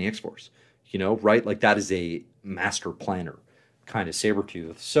Uncanny X-Force, right? Like that is a master planner kind of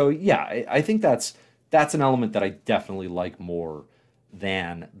Sabretooth. So yeah, I think that's an element that I definitely like more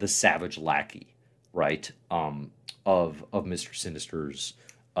than the savage lackey, right? Of Mr. Sinister's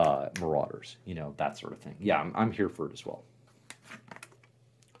Marauders, that sort of thing. Yeah, I'm here for it as well.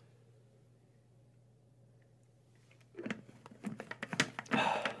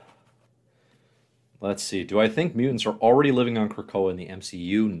 Let's see. Do I think mutants are already living on Krakoa in the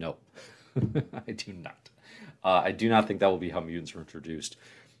MCU? No, I do not. I do not think that will be how mutants are introduced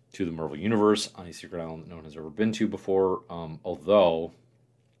to the Marvel Universe on a secret island that no one has ever been to before, although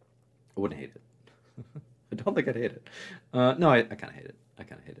I wouldn't hate it. I don't think I'd hate it. No, I kind of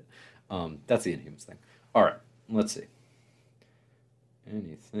hate it. That's the Inhumans thing. All right, let's see.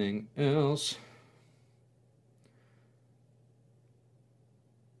 Anything else?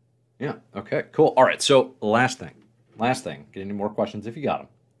 Yeah, okay, cool. All right, so last thing. Get any more questions if you got them,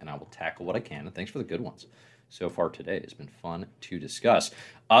 and I will tackle what I can, and thanks for the good ones. So far today has been fun to discuss.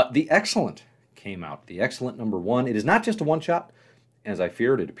 The Excellent came out. The Excellent #1. It is not just a one-shot, as I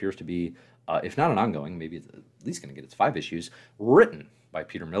feared. It appears to be, if not an ongoing, maybe it's at least going to get its 5 issues. Written by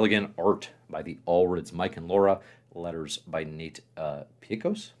Peter Milligan. Art by the Allreds, Mike and Laura. Letters by Nate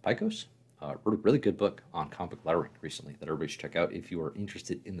Picos. Wrote a really good book on comic lettering recently that everybody should check out if you are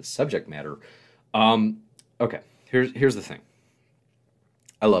interested in the subject matter. Okay, here's the thing.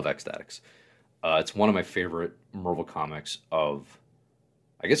 I love X-Statix. It's one of my favorite Marvel comics of,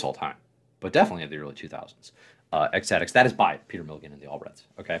 I guess, all time, but definitely of the early 2000s. X-Statix, that is by Peter Milligan and the Allreds,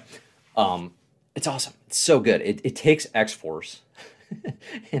 okay? It's awesome. It's so good. It takes X-Force,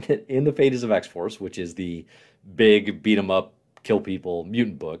 and in the pages of X-Force, which is the big beat-em-up, kill people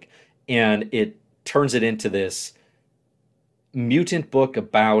mutant book, and it turns it into this mutant book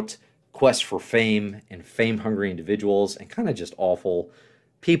about quest for fame and fame-hungry individuals and kind of just awful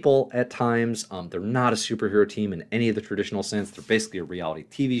people at times. They're not a superhero team in any of the traditional sense. They're basically a reality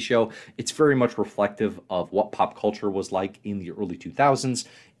TV show. It's very much reflective of what pop culture was like in the early 2000s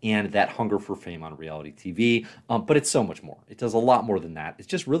and that hunger for fame on reality TV. But it's so much more. It does a lot more than that. It's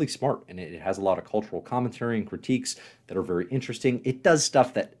just really smart, and it has a lot of cultural commentary and critiques that are very interesting. It does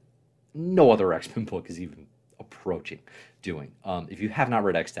stuff that no other X-Men book is even approaching doing. If you have not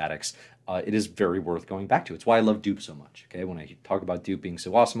read X-Statix, it is very worth going back to. It's why I love Dupe so much. Okay, when I talk about Dupe being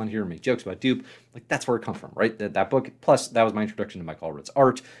so awesome on here and make jokes about Dupe, like that's where it comes from, right? That book. Plus, that was my introduction to Mike Allred's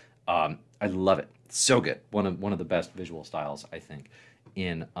art. I love it. It's so good. One of the best visual styles, I think,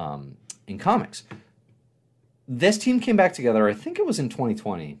 in comics. This team came back together. I think it was in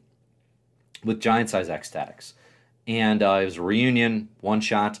 2020 with Giant Size X-Statix, and it was a reunion, one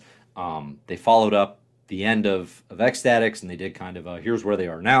shot. They followed up the end of X-Statix, and they did kind of a here's where they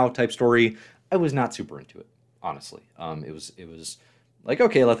are now type story. I was not super into it, honestly. It was like,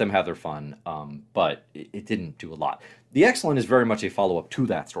 okay, let them have their fun, but it didn't do a lot. The Excellent is very much a follow-up to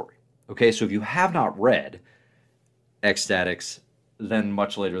that story. Okay, so if you have not read X-Statix, then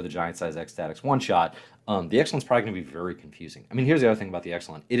much later the Giant Size X-Statix one-shot, the Excellent's probably going to be very confusing. I mean, here's the other thing about the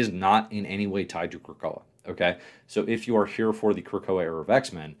Excellent. It is not in any way tied to Krakoa, okay? So if you are here for the Krakoa era of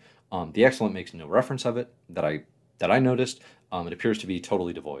X-Men, the Excellent makes no reference of it that I noticed. It appears to be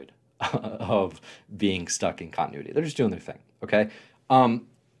totally devoid of being stuck in continuity. They're just doing their thing, okay?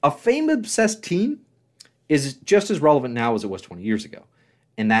 A fame-obsessed team is just as relevant now as it was 20 years ago,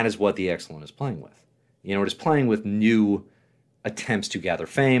 and that is what the Excellent is playing with. You know, it is playing with new attempts to gather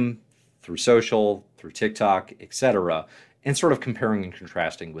fame through social, through TikTok, etc., and sort of comparing and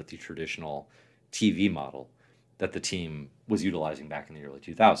contrasting with the traditional TV model that the team was utilizing back in the early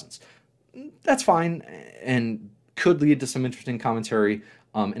 2000s. That's fine and could lead to some interesting commentary.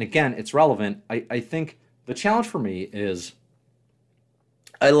 And again, it's relevant. I think the challenge for me is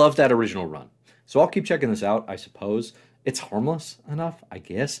I love that original run. So I'll keep checking this out, I suppose. It's harmless enough, I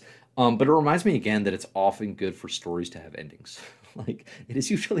guess. But it reminds me again that it's often good for stories to have endings. Like, it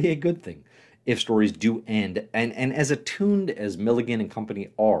is usually a good thing if stories do end. And as attuned as Milligan and company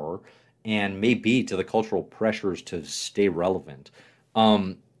are, and may be to the cultural pressures to stay relevant,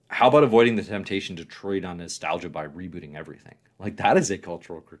 how about avoiding the temptation to trade on nostalgia by rebooting everything? Like, that is a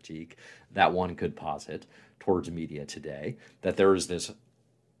cultural critique that one could posit towards media today, that there is this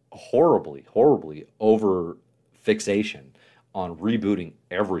horribly over fixation on rebooting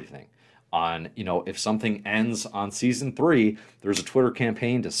everything. On, you know, if something ends on season 3, there's a Twitter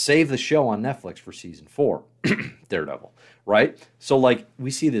campaign to save the show on Netflix for season 4. Daredevil, right? So, like,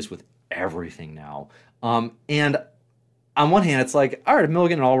 we see this with everything now. And on one hand, it's like, all right, if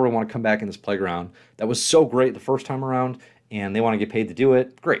Milligan and Allred want to come back in this playground that was so great the first time around, and they want to get paid to do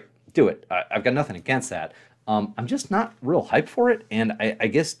it, great, do it. I've got nothing against that. I'm just not real hyped for it, and I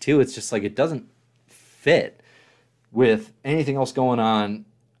guess, too, it's just like it doesn't fit with anything else going on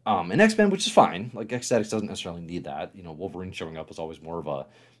in X-Men, which is fine. Like, X-Statix doesn't necessarily need that. You know, Wolverine showing up is always more of a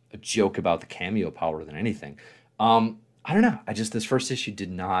joke about the cameo power than anything. I don't know. This first issue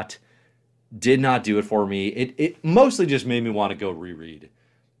did not do it for me. It mostly just made me want to go reread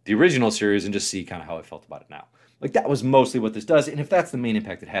the original series and just see kind of how I felt about it now. Like, that was mostly what this does. And if that's the main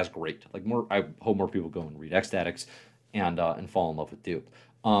impact it has, great. Like, I hope more people go and read X-Statix and fall in love with Dupe.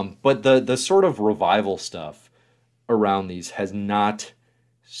 But the sort of revival stuff around these has not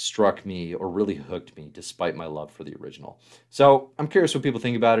struck me or really hooked me despite my love for the original. So I'm curious what people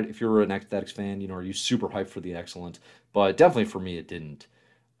think about it. If you're an X-Statix fan, you know, are you super hyped for the Excellent? But definitely for me, it didn't.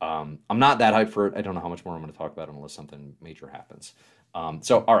 I'm not that hyped for it. I don't know how much more I'm going to talk about it unless something major happens.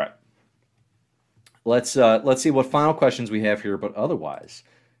 So all right, let's see what final questions we have here. But otherwise,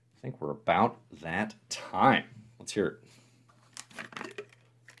 I think we're about that time. Let's hear it.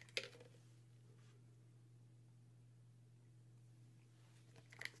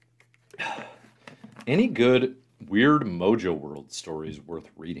 Any good Weird Mojo World stories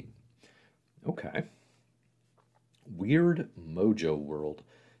worth reading? Okay. Weird Mojo World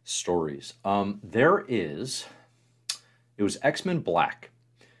stories. It was X-Men Black.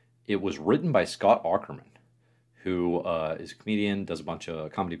 It was written by Scott Aukerman, who is a comedian, does a bunch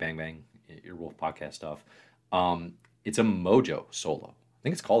of Comedy Bang Bang, Earwolf podcast stuff. It's a Mojo solo. I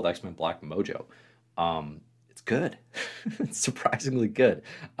think it's called X-Men Black Mojo. It's good. It's surprisingly good.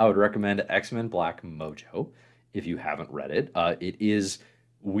 I would recommend X-Men Black Mojo if you haven't read it. It is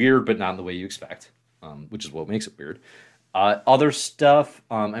weird, but not in the way you expect, which is what makes it weird. Other stuff,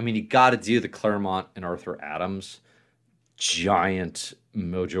 you got to do the Claremont and Arthur Adams giant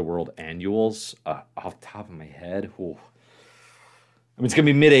Mojo World annuals off the top of my head. Ooh. It's going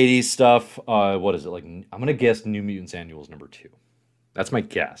to be mid-'80s stuff. What is it? Like, I'm going to guess New Mutants Annuals #2. That's my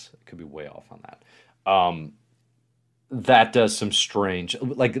guess. I could be way off on that. That does some strange,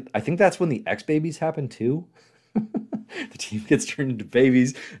 like, I think that's when the X babies happen too. The team gets turned into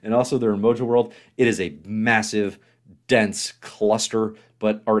babies, and also they're in Mojo World. It is a massive, dense cluster,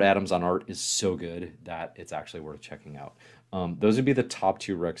 but Art Adams on art is so good that it's actually worth checking out. Those would be the top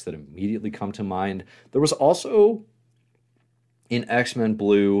two Rex that immediately come to mind. There was also in X-Men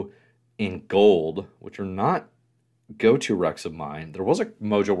Blue and Gold, which are not go-to Rex of mine. There was a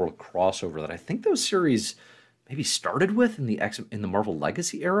Mojo World crossover that I think those series maybe started with in the Marvel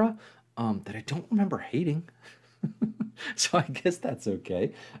Legacy era, that I don't remember hating. So I guess that's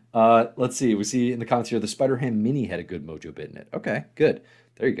okay. Let's see. We see in the comments here the Spider-Ham mini had a good Mojo bit in it. Okay, good.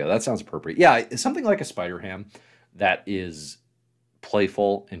 There you go. That sounds appropriate. Yeah, something like a Spider-Ham that is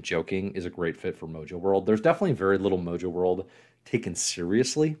playful and joking is a great fit for Mojo World. There's definitely very little Mojo World taken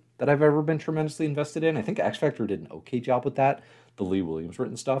seriously that I've ever been tremendously invested in. I think X Factor did an okay job with that, the Lee Williams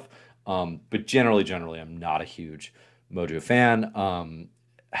written stuff. But generally, I'm not a huge Mojo fan.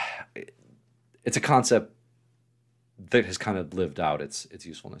 It's a concept that has kind of lived out its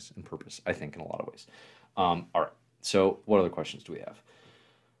usefulness and purpose, I think, in a lot of ways. All right. So what other questions do we have?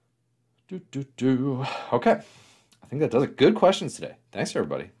 Okay. I think that does it. Good questions today. Thanks,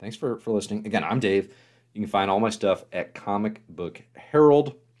 everybody. Thanks for listening. Again, I'm Dave. You can find all my stuff at Comic Book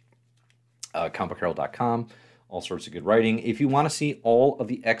Herald, comicbookherald.com. All sorts of good writing. If you want to see all of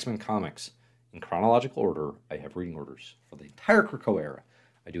the X-Men comics in chronological order, I have reading orders for the entire Krakoa era.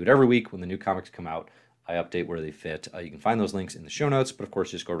 I do it every week when the new comics come out. I update where they fit. You can find those links in the show notes, but of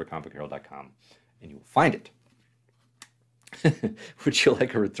course, just go over to comicbookherald.com and you will find it. Would you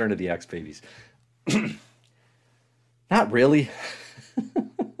like a Return of the X Babies? Not really.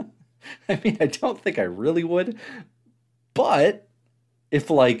 I mean, I don't think I really would. But if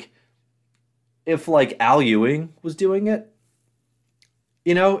Al Ewing was doing it,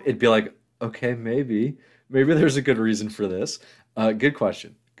 it'd be like, okay, maybe there's a good reason for this. Good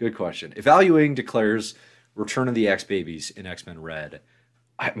question. If Al Ewing declares Return of the X Babies in X-Men Red,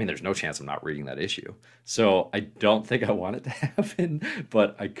 I mean, there's no chance I'm not reading that issue. So I don't think I want it to happen,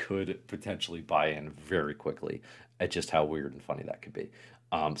 but I could potentially buy in very quickly at just how weird and funny that could be.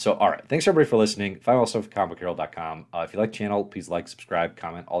 So, all right. Thanks, everybody, for listening. Find all stuff at comicbookherald.com. If you like the channel, please like, subscribe,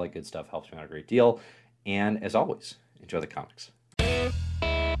 comment. All that good stuff helps me out a great deal. And as always, enjoy the comics.